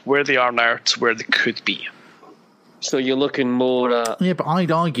of where they are now to where they could be. So you're looking more at... Yeah, but I'd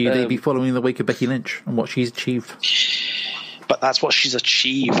argue they'd be following in the wake of Becky Lynch and what she's achieved. But that's what she's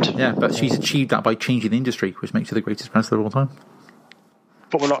achieved. Yeah, but she's achieved that by changing the industry, which makes her the greatest wrestler of all time.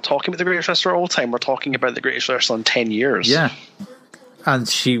 But we're not talking about the greatest wrestler of all time. We're talking about the greatest wrestler in 10 years. Yeah. And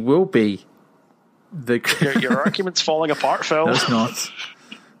she will be the... Your argument's falling apart, Phil. No, it's not.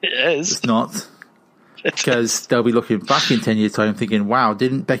 It is. It's not. Because they'll be looking back in 10 years' time thinking, wow,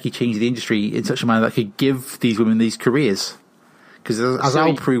 didn't Becky change the industry in such a manner that could give these women these careers? Because as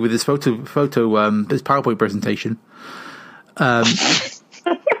I'll prove with this this PowerPoint presentation,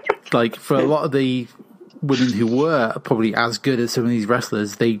 for a lot of the women who were probably as good as some of these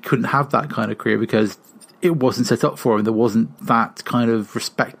wrestlers, they couldn't have that kind of career because it wasn't set up for them. There wasn't that kind of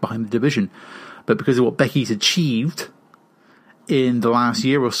respect behind the division. But because of what Becky's achieved in the last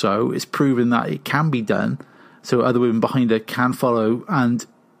year or so, it's proven that it can be done, so other women behind her can follow and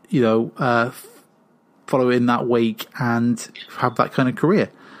follow in that wake and have that kind of career.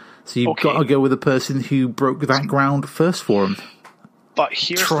 So you've got to go with the person who broke that ground first for them. But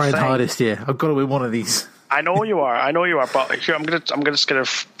here's trying the thing. hardest here. I've got to win one of these. I know you are. But here I'm just gonna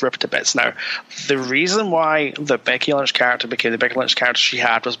rip it to bits now. The reason why the Becky Lynch character became the Becky Lynch character she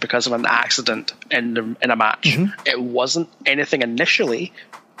had was because of an accident in a match. Mm-hmm. It wasn't anything initially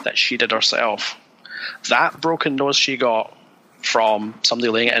that she did herself. That broken nose she got from somebody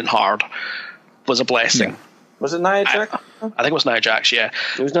laying it in hard was a blessing. Yeah. Was it Nia Jax? I think it was Nia Jax. Yeah,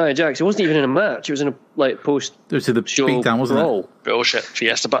 it was Nia Jax. It wasn't even in a match. It was in a post. It was to the beatdown, wasn't it? Bullshit,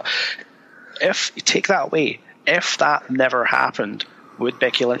 Fiesta. But if you take that away, if that never happened, would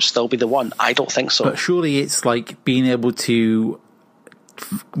Becky Lynch still be the one? I don't think so. But surely it's like being able to,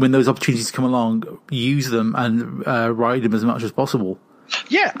 when those opportunities come along, use them and ride them as much as possible.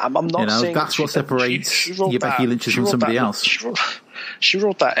 Yeah, I'm not saying that's what separates your Becky Lynch from somebody else. She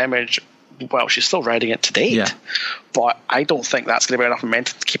wrote that image. Well, she's still riding it to date, but I don't think that's going to be enough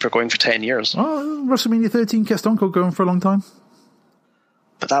momentum to keep her going for 10 years. Oh, WrestleMania 13 kept Stone Cold going for a long time.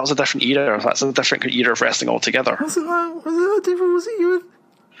 But that was a different era. That's a different era of wrestling altogether. Was it that different? Was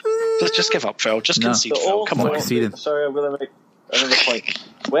it? Just give up, Phil. Just concede, Phil. Come on. Sorry, I'm going to make another point.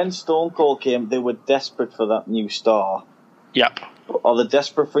 When Stone Cold came, they were desperate for that new star. Yep. Are they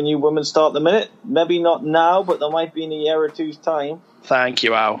desperate for a new women's star at the minute? Maybe not now, but there might be in a year or two's time. Thank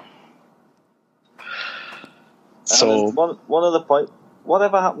you, Al. So one other point.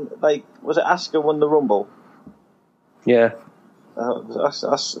 Whatever happened? Was it Asuka won the Rumble? Yeah.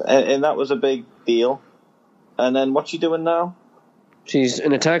 And that was a big deal. And then what's she doing now? She's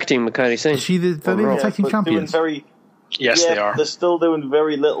in a tag team with Kairi Sane. Is she the tag team champion? Yes, they are. They're still doing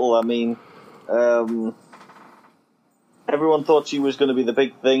very little. I mean, everyone thought she was going to be the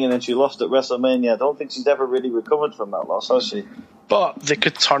big thing, and then she lost at WrestleMania. I don't think she's ever really recovered from that loss, has she? But they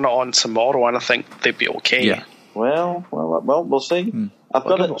could turn it on tomorrow, and I think they'd be okay. Yeah. Well, we'll see. I've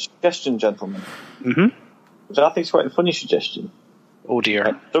got a suggestion, gentlemen. Mm-hmm. Which I think is quite a funny suggestion. Oh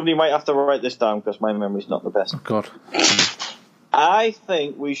dear. Somebody might have to write this down because my memory's not the best. Oh God. I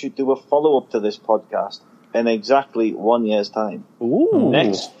think we should do a follow-up to this podcast in exactly 1 year's time. Ooh.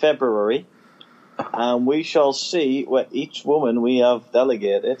 Next February. And we shall see where each woman we have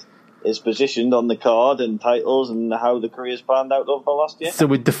delegated is positioned on the card and titles and how the career's panned out over the last year. So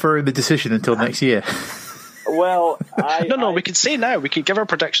we're deferring the decision until next year. Well, we can say now. We can give our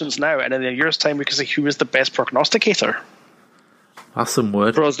predictions now, and in a year's time, we can say who is the best prognosticator. That's some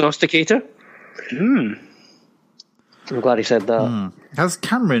word. Prognosticator? I'm glad he said that. Has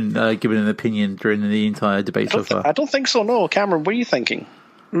Cameron given an opinion during the entire debate so far? I don't think so, no. Cameron, what are you thinking?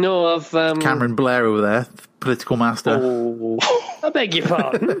 No, I've... Cameron Blair over there, political master. Oh, I beg your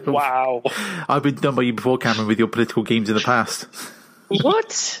pardon. Wow. I've been done by you before, Cameron, with your political games in the past.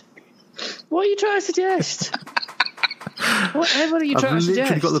 What? What are you trying to suggest? Whatever are you trying to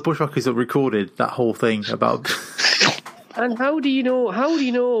suggest? I've literally got the Bushwhackers that recorded that whole thing about... And how do you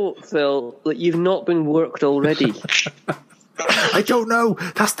know, Phil, that you've not been worked already? I don't know.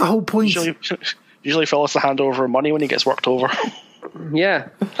 That's the whole point. Usually Phil has to hand over money when he gets worked over. Yeah.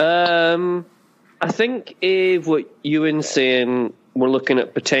 I think what Ewan's saying, we're looking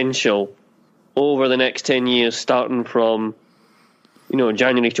at potential over the next 10 years, starting from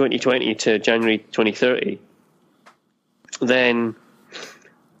January 2020 to January 2030, then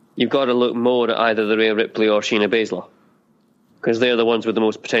you've got to look more at either the Rhea Ripley or Shayna Baszler, because they're the ones with the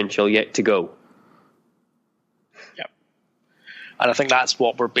most potential yet to go. Yep. And I think that's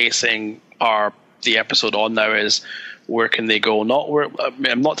what we're basing the episode on now, is where can they go?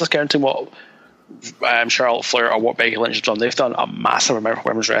 I'm not discounting what Charlotte Flair or what Becky Lynch has done. They've done a massive amount of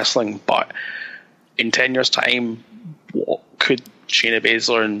women's wrestling, but in 10 years' time, what could Shayna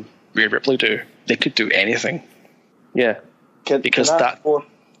Baszler and Rhea Ripley do? They could do anything. Yeah. I'm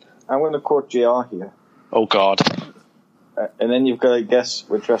going to quote JR here. Oh, God. And then you've got to guess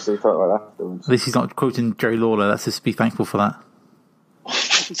which wrestler you talk about afterwards. At least he's not quoting Jerry Lawler. Let's just be thankful for that.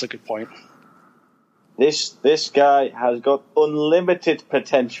 That's a good point. This guy has got unlimited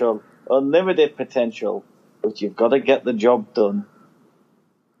potential, but you've got to get the job done.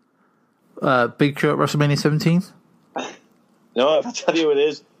 Big Show at WrestleMania 17? No, if I tell you what it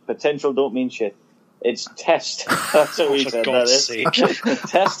is, potential don't mean shit. It's Test. That's what we said. That is.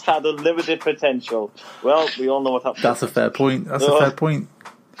 Test had unlimited potential. Well, we all know what happened. That's a fair point. A fair point.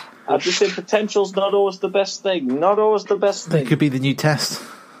 I've just said potential's not always the best thing. Not always the best thing. They could be the new Test.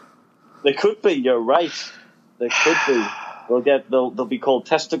 They could be. You're right. They could be. They'll be called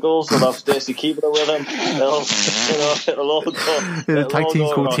testicles. They'll have Stacey Keebler with them. It'll all go. The tag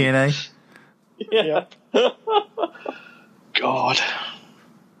team's called TNA. Yeah. God.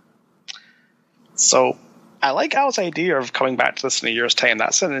 So, I like Al's idea of coming back to this in a year's time.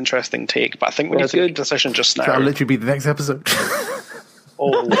 That's an interesting take, but I think we need to make a decision just now. That'll literally be the next episode.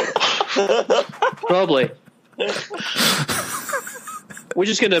 Probably. We're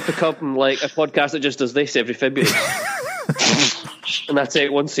just going to become like a podcast that just does this every February. And that's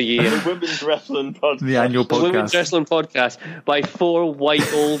it, once a year. The Women's Wrestling Podcast. The annual podcast. The Women's Wrestling Podcast by 4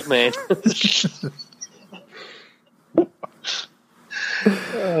 white old men.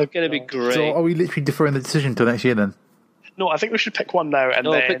 It's going to be great. So are we literally deferring the decision till next year then? No, I think we should pick one now.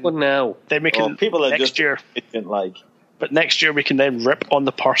 Pick one now. Then we can, people are next just year. Like. But next year we can then rip on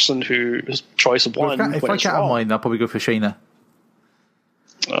the person whose choice of one. If I can't have mine, I'll probably go for Shayna.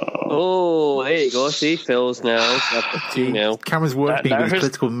 Oh, there you go. See, Phil's now. Now. Cameron's working with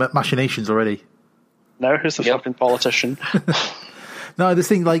political machinations already. Now who's the fucking politician? No, this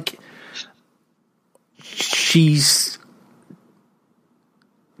thing, like, she's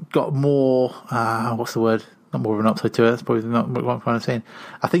got more, what's the word? Not more of an upside to it. That's probably not what I'm saying.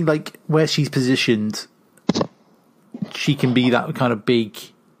 I think, like, where she's positioned, she can be that kind of big,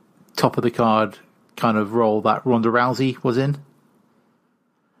 top of the card kind of role that Ronda Rousey was in,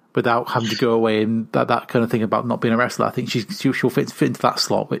 without having to go away and that kind of thing about not being a wrestler. I think she'll fit into that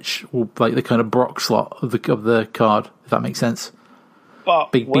slot, which will like the kind of Brock slot of the card, if that makes sense.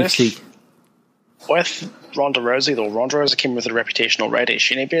 But big beefy. With Ronda Rousey, though, Ronda Rousey came with a reputation already.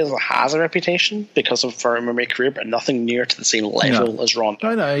 Shayna Baszler has a reputation because of her MMA career, but nothing near to the same level as Ronda.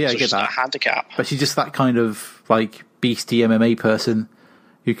 I know, yeah, so I get that. A handicap. But she's just that kind of like beastie MMA person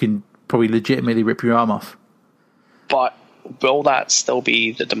who can probably legitimately rip your arm off. But will that still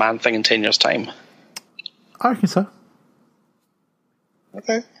be the demand thing in 10 years' time? I reckon so.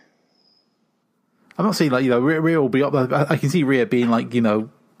 Okay. I'm not saying like, Rhea will be up there. I can see Rhea being like, the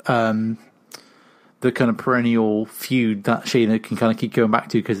kind of perennial feud that Shayna can kind of keep going back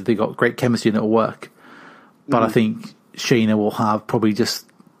to because they got great chemistry and it'll work. But I think Shayna will have probably just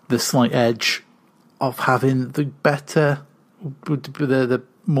the slight edge of having the better, the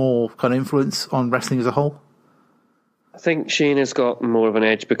more kind of influence on wrestling as a whole. I think Shayna's got more of an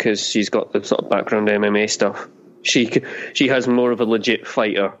edge because she's got the sort of background MMA stuff. She has more of a legit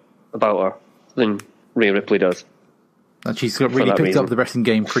fighter about her than Rhea Ripley does. And she's got really picked up the wrestling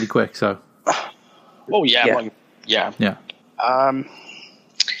game pretty quick, so... Oh, yeah. Yeah.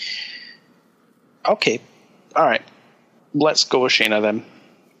 Okay. All right. Let's go with Shayna then.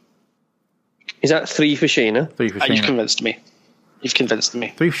 Is that 3 for Shayna? 3 for Shayna. You've convinced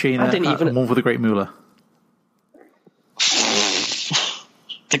me. 3 for Shayna. And 1 for the Great Moolah.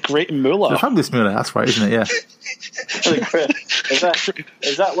 The Great Moolah. The Fabulous Moolah, that's right, isn't it? Yeah.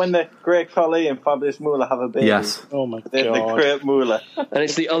 Is that when the Great Khali and Fabulous Moolah have a baby? Yes. Oh my god. The Great Moolah. And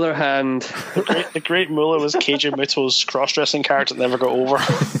it's the other hand. The Great Moolah was Keiji Muto's cross-dressing character that never got over.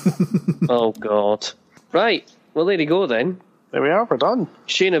 Oh god. Right. Well, there you go then. There we are. We're done.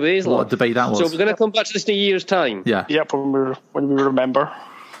 Shayna Baszler. What a debate that was. So we're going to come back to this in a year's time. Yeah. Yep. When we remember.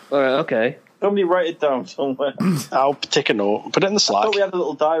 All right. Okay. Somebody write it down somewhere. I'll take a note. Put it in the Slack. I thought we had a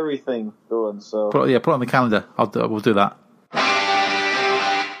little diary thing going. So put it on the calendar. We'll do that.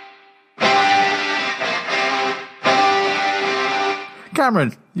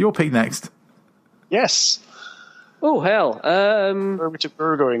 Cameron, your pick next. Yes. Oh, hell. Where are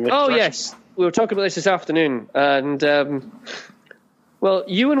we going? Yes. We were talking about this afternoon. And, well,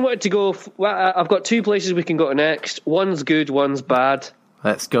 Ewan wanted to go... I've got two places we can go to next. One's good, one's bad.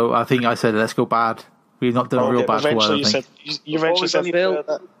 Let's go. I think I said let's go bad. We've not done a real bad for a while, I think. You eventually said...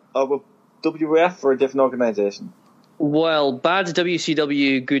 WWF or a different organisation? Well, bad's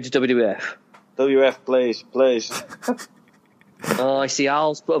WCW, good's WWF. WF, please. Oh, I see.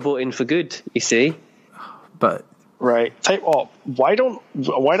 Al's put a vote in for good, you see. But... Right. Type up. Why don't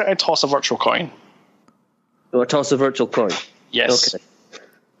I toss a virtual coin? Or toss a virtual coin? Yes. Okay.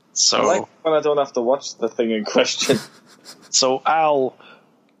 So... I like when I don't have to watch the thing in question. So, Al,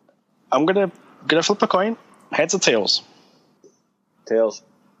 I'm gonna flip a coin. Heads or tails? Tails.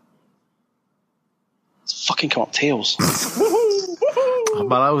 Let's fucking come up tails.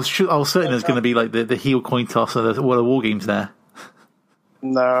 But I was certain there's going to be like the heel coin toss or the War Games there.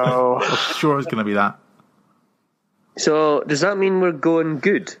 No. I was sure it was going to be that. So, does that mean we're going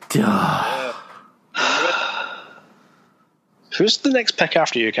good? Who's the next pick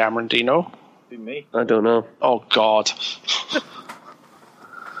after you, Cameron? Do you know? Be me. I don't know. Oh, God.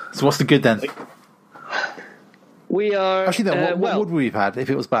 So what's the good then? We are... Actually, then, what would we have had if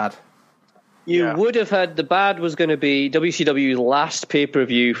it was bad? You would have had... The bad was going to be WCW's last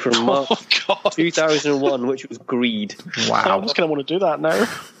pay-per-view from March 2001, which was Greed. Wow. I was going to want to do that now.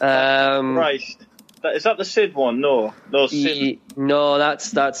 Christ. Is that the Sid one? No, Sid. No,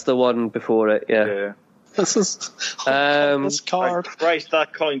 that's the one before it, yeah. This is... this card. Christ,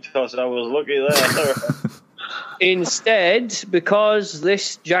 that coin toss, I was lucky there. Instead, because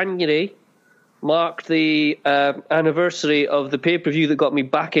this January marked the anniversary of the pay-per-view that got me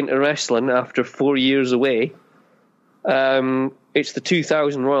back into wrestling after 4 years away, it's the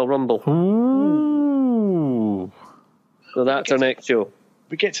 2000 Royal Rumble. Ooh. So that's our next show.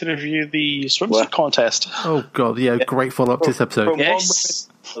 We get to review the swimsuit contest. Oh, God, yeah, great follow-up to this episode. Yes.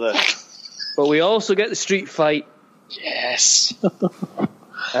 But we also get the street fight. Yes.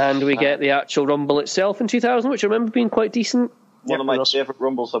 And we get the actual Rumble itself in 2000, which I remember being quite decent. One of my favourite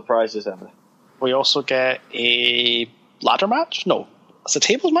Rumble surprises ever. We also get a ladder match? No. It's a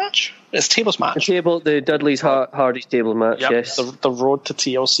tables match? It's a tables match. The Dudley's Hardy's table match, yes. The road to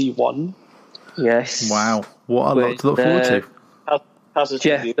TLC 1. Yes. Wow. What a lot to look forward to.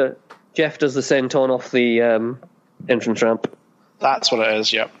 Jeff does the senton off the entrance ramp. That's what it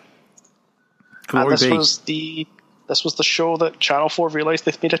is, yep. And this was the show that Channel 4 realised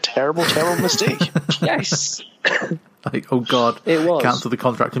they've made a terrible, terrible mistake. Yes. Like, oh God, it was. Cancel the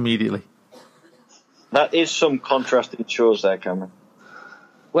contract immediately. That is some contrasting shows there, Cameron.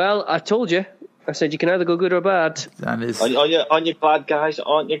 Well, I told you. I said you can either go good or bad. And it's... Aren't you glad, guys?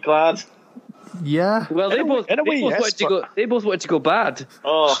 Aren't you glad? Yeah. Well, they both wanted to go bad.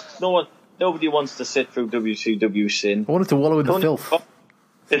 Oh, nobody wants to sit through WCW sin. I wanted to wallow in the filth.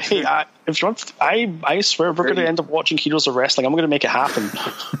 Hey, if you want, I swear we're going to end up watching Heroes of Wrestling. I'm going to make it happen.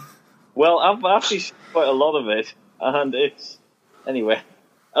 Well, I've actually seen quite a lot of it, and it's anyway.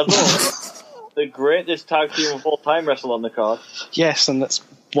 The greatest tag team of all time wrestle on the card. Yes, and it's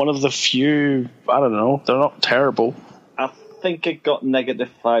one of the few. I don't know. They're not terrible. I think it got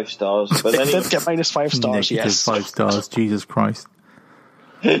 -5 stars, but it did get -5 stars. Yes, -5 stars. Jesus Christ.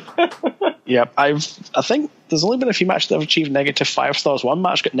 Yep, I think there's only been a few matches that have achieved -5 stars. One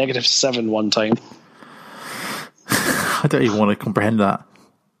match got -7 one time. I don't even want to comprehend that.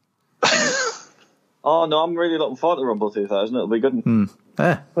 Oh no, I'm really looking forward to Rumble 2000. It'll be good.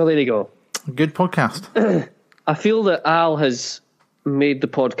 Well, there you go. Good podcast. I feel that Al has made the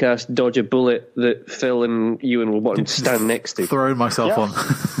podcast dodge a bullet that Phil and Ewan will want to stand next to. Throwing myself on.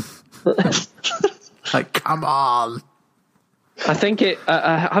 Like, come on. I think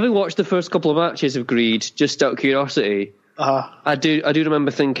having watched the first couple of matches of Greed, just out of curiosity, I do remember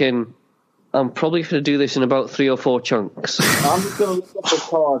thinking, I'm probably going to do this in about 3 or 4 chunks. I'm just going to look up the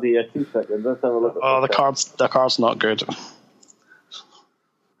card here. 2 seconds. Let's have a look. The card's not good.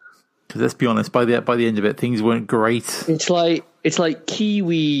 Because let's be honest, by the end of it, things weren't great. It's like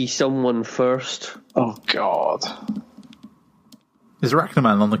Kiwi someone first. Oh God! Is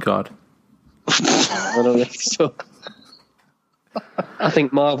Arachnoman on the card? I don't think so. I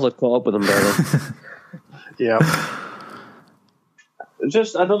think Marvel had caught up with him by then. Yeah.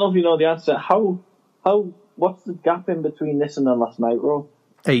 Just, I don't know if you know the answer. What's the gap in between this and the last night Raw?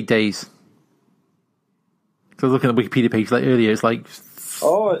 8 days. So looking at the Wikipedia page like earlier, it's like...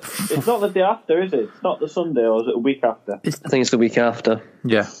 Oh, it's not the day after, is it? It's not the Sunday, or is it a week after? I think it's the week after.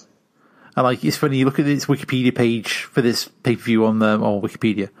 Yeah. And like, it's funny, you look at this Wikipedia page for this pay-per-view on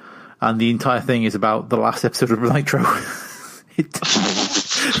Wikipedia, and the entire thing is about the last episode of Nitro.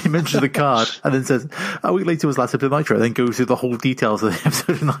 He mentions the card and then says, a week later was last episode of Nitro, then goes through the whole details of the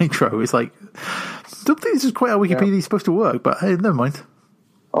episode of Nitro. It's like, I don't think this is quite how Wikipedia is supposed to work, but hey, never mind.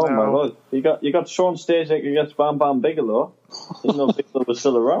 Oh my lord! You got Sean Stasiak against Bam Bam Bigelow. Didn't know Bigelow was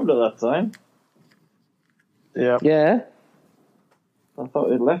still around at that time. Yeah. I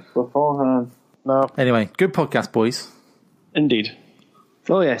thought he'd left beforehand. No. Anyway, good podcast, boys. Indeed.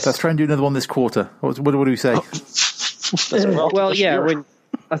 Oh yes. Let's try and do another one this quarter. What do we say? Well, yeah.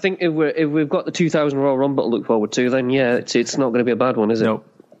 I think if we've got the 2000 Royal Rumble to look forward to, then yeah, it's not going to be a bad one, is it? Nope.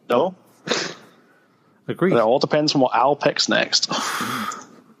 No. Agreed. It all depends on what Al picks next.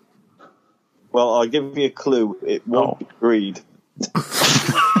 Well, I'll give you a clue. It won't be Greed.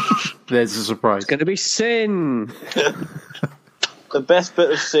 There's a surprise. It's going to be Sin. The best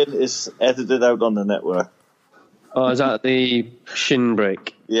bit of Sin is edited out on the network. Oh, is that the shin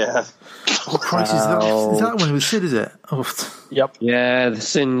break? Yeah. Oh, Christ, is that one with Sid, is it? Oh. Yep. Yeah, the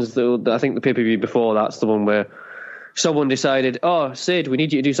Sins, I think the pay-per-view before, that's the one where someone decided, oh, Sid, we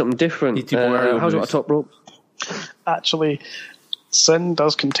need you to do something different. How's about a top rope? Actually, Sin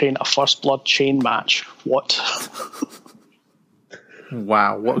does contain a First Blood chain match. What?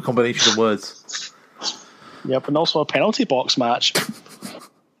 Wow, what a combination of words. Yep, and also a penalty box match.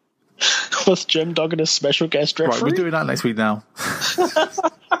 With Jim Duggan as special guest referee. Right, we're doing that next week now.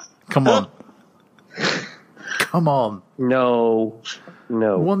 Come on. Come on. No.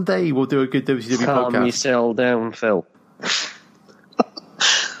 One day we'll do a good WCW podcast. Calm yourself down, Phil.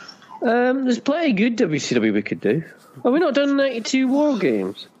 There's plenty of good WCW we could do. Have we not done 92 War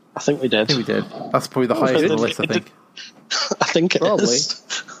Games? I think we did. That's probably the highest on the list, I think. I think it is.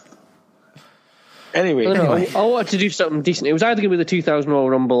 Anyway. I wanted to do something decent. It was either going to be the 2000 Royal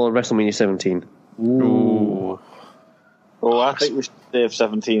Rumble or WrestleMania 17. Ooh. Oh, I think we should save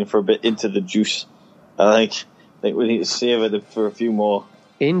 17 for a bit into the juice. I think we need to save it for a few more.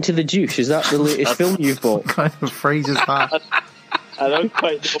 Into the Juice? Is that the latest film you've bought? What kind of phrase is that? I don't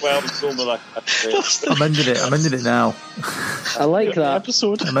quite know where I'm going with that. I'm ending it now. I like that.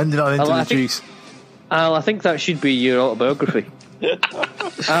 Episode. I'm ending it on Into the Juice. Al, I think that should be your autobiography.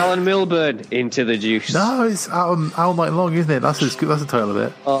 Alan Milburn, Into the Juice. No, it's All Night Long, isn't it? That's the title of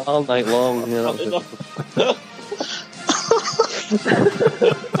it. Oh, All Night Long. Yeah,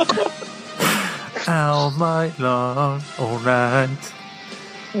 all night long, all night.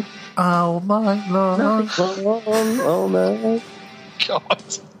 All night long. All night. God.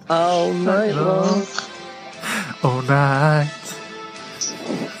 All night long. All night.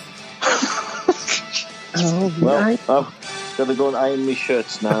 Well, I've got to go and iron my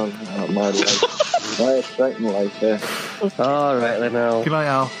shirts now. My life. My exciting life, yeah. All right, then, Al. Good night,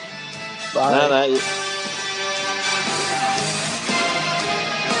 Al. Bye. No.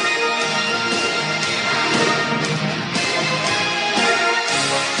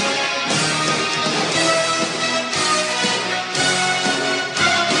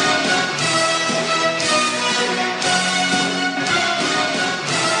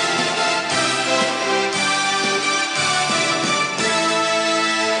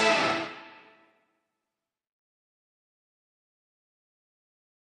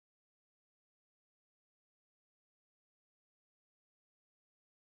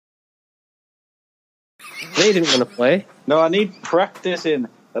 They didn't want to play. No, I need practice in.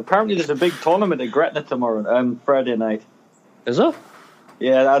 Apparently there's a big tournament at Gretna tomorrow, Friday night. Is there?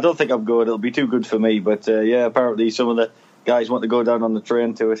 Yeah, I don't think I'm going. It'll be too good for me. But yeah, apparently some of the guys want to go down on the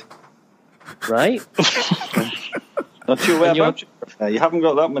train to it. Right. Not sure where about you. You haven't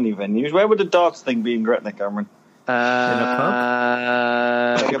got that many venues. Where would the darts thing be in Gretna, Cameron? In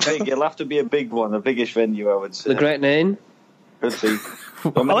a Like a big, it'll have to be a big one, a biggish venue, I would say. The Gretna Inn? Could be.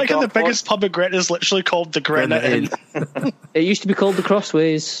 I like how the biggest pub in Gretna is literally called the Gretna Inn. It used to be called the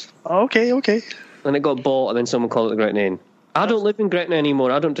Crossways. Okay. And it got bought, and then someone called it the Gretna Inn. I don't live in Gretna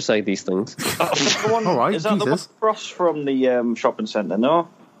anymore. I don't decide these things. All right, is that the one across from the shopping centre, no?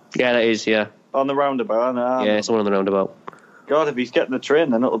 Yeah, that is, yeah. On the roundabout? No, yeah, it's the one on the roundabout. God, if he's getting the train,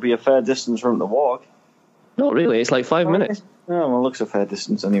 then it'll be a fair distance for him to walk. Not really, it's like 5 minutes. Oh, well, looks a fair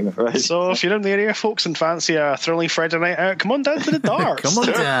distance anyway, right? So if you're in the area, folks, and fancy a thrilling Friday night out, come on down to the darts. Come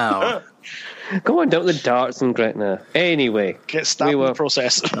on down. Come on down to the darts in Gretna. Anyway. Get stabbed in the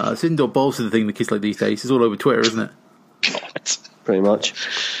process. It's indoor balls are the thing the kids like these days. It's all over Twitter, isn't it? God. Pretty much.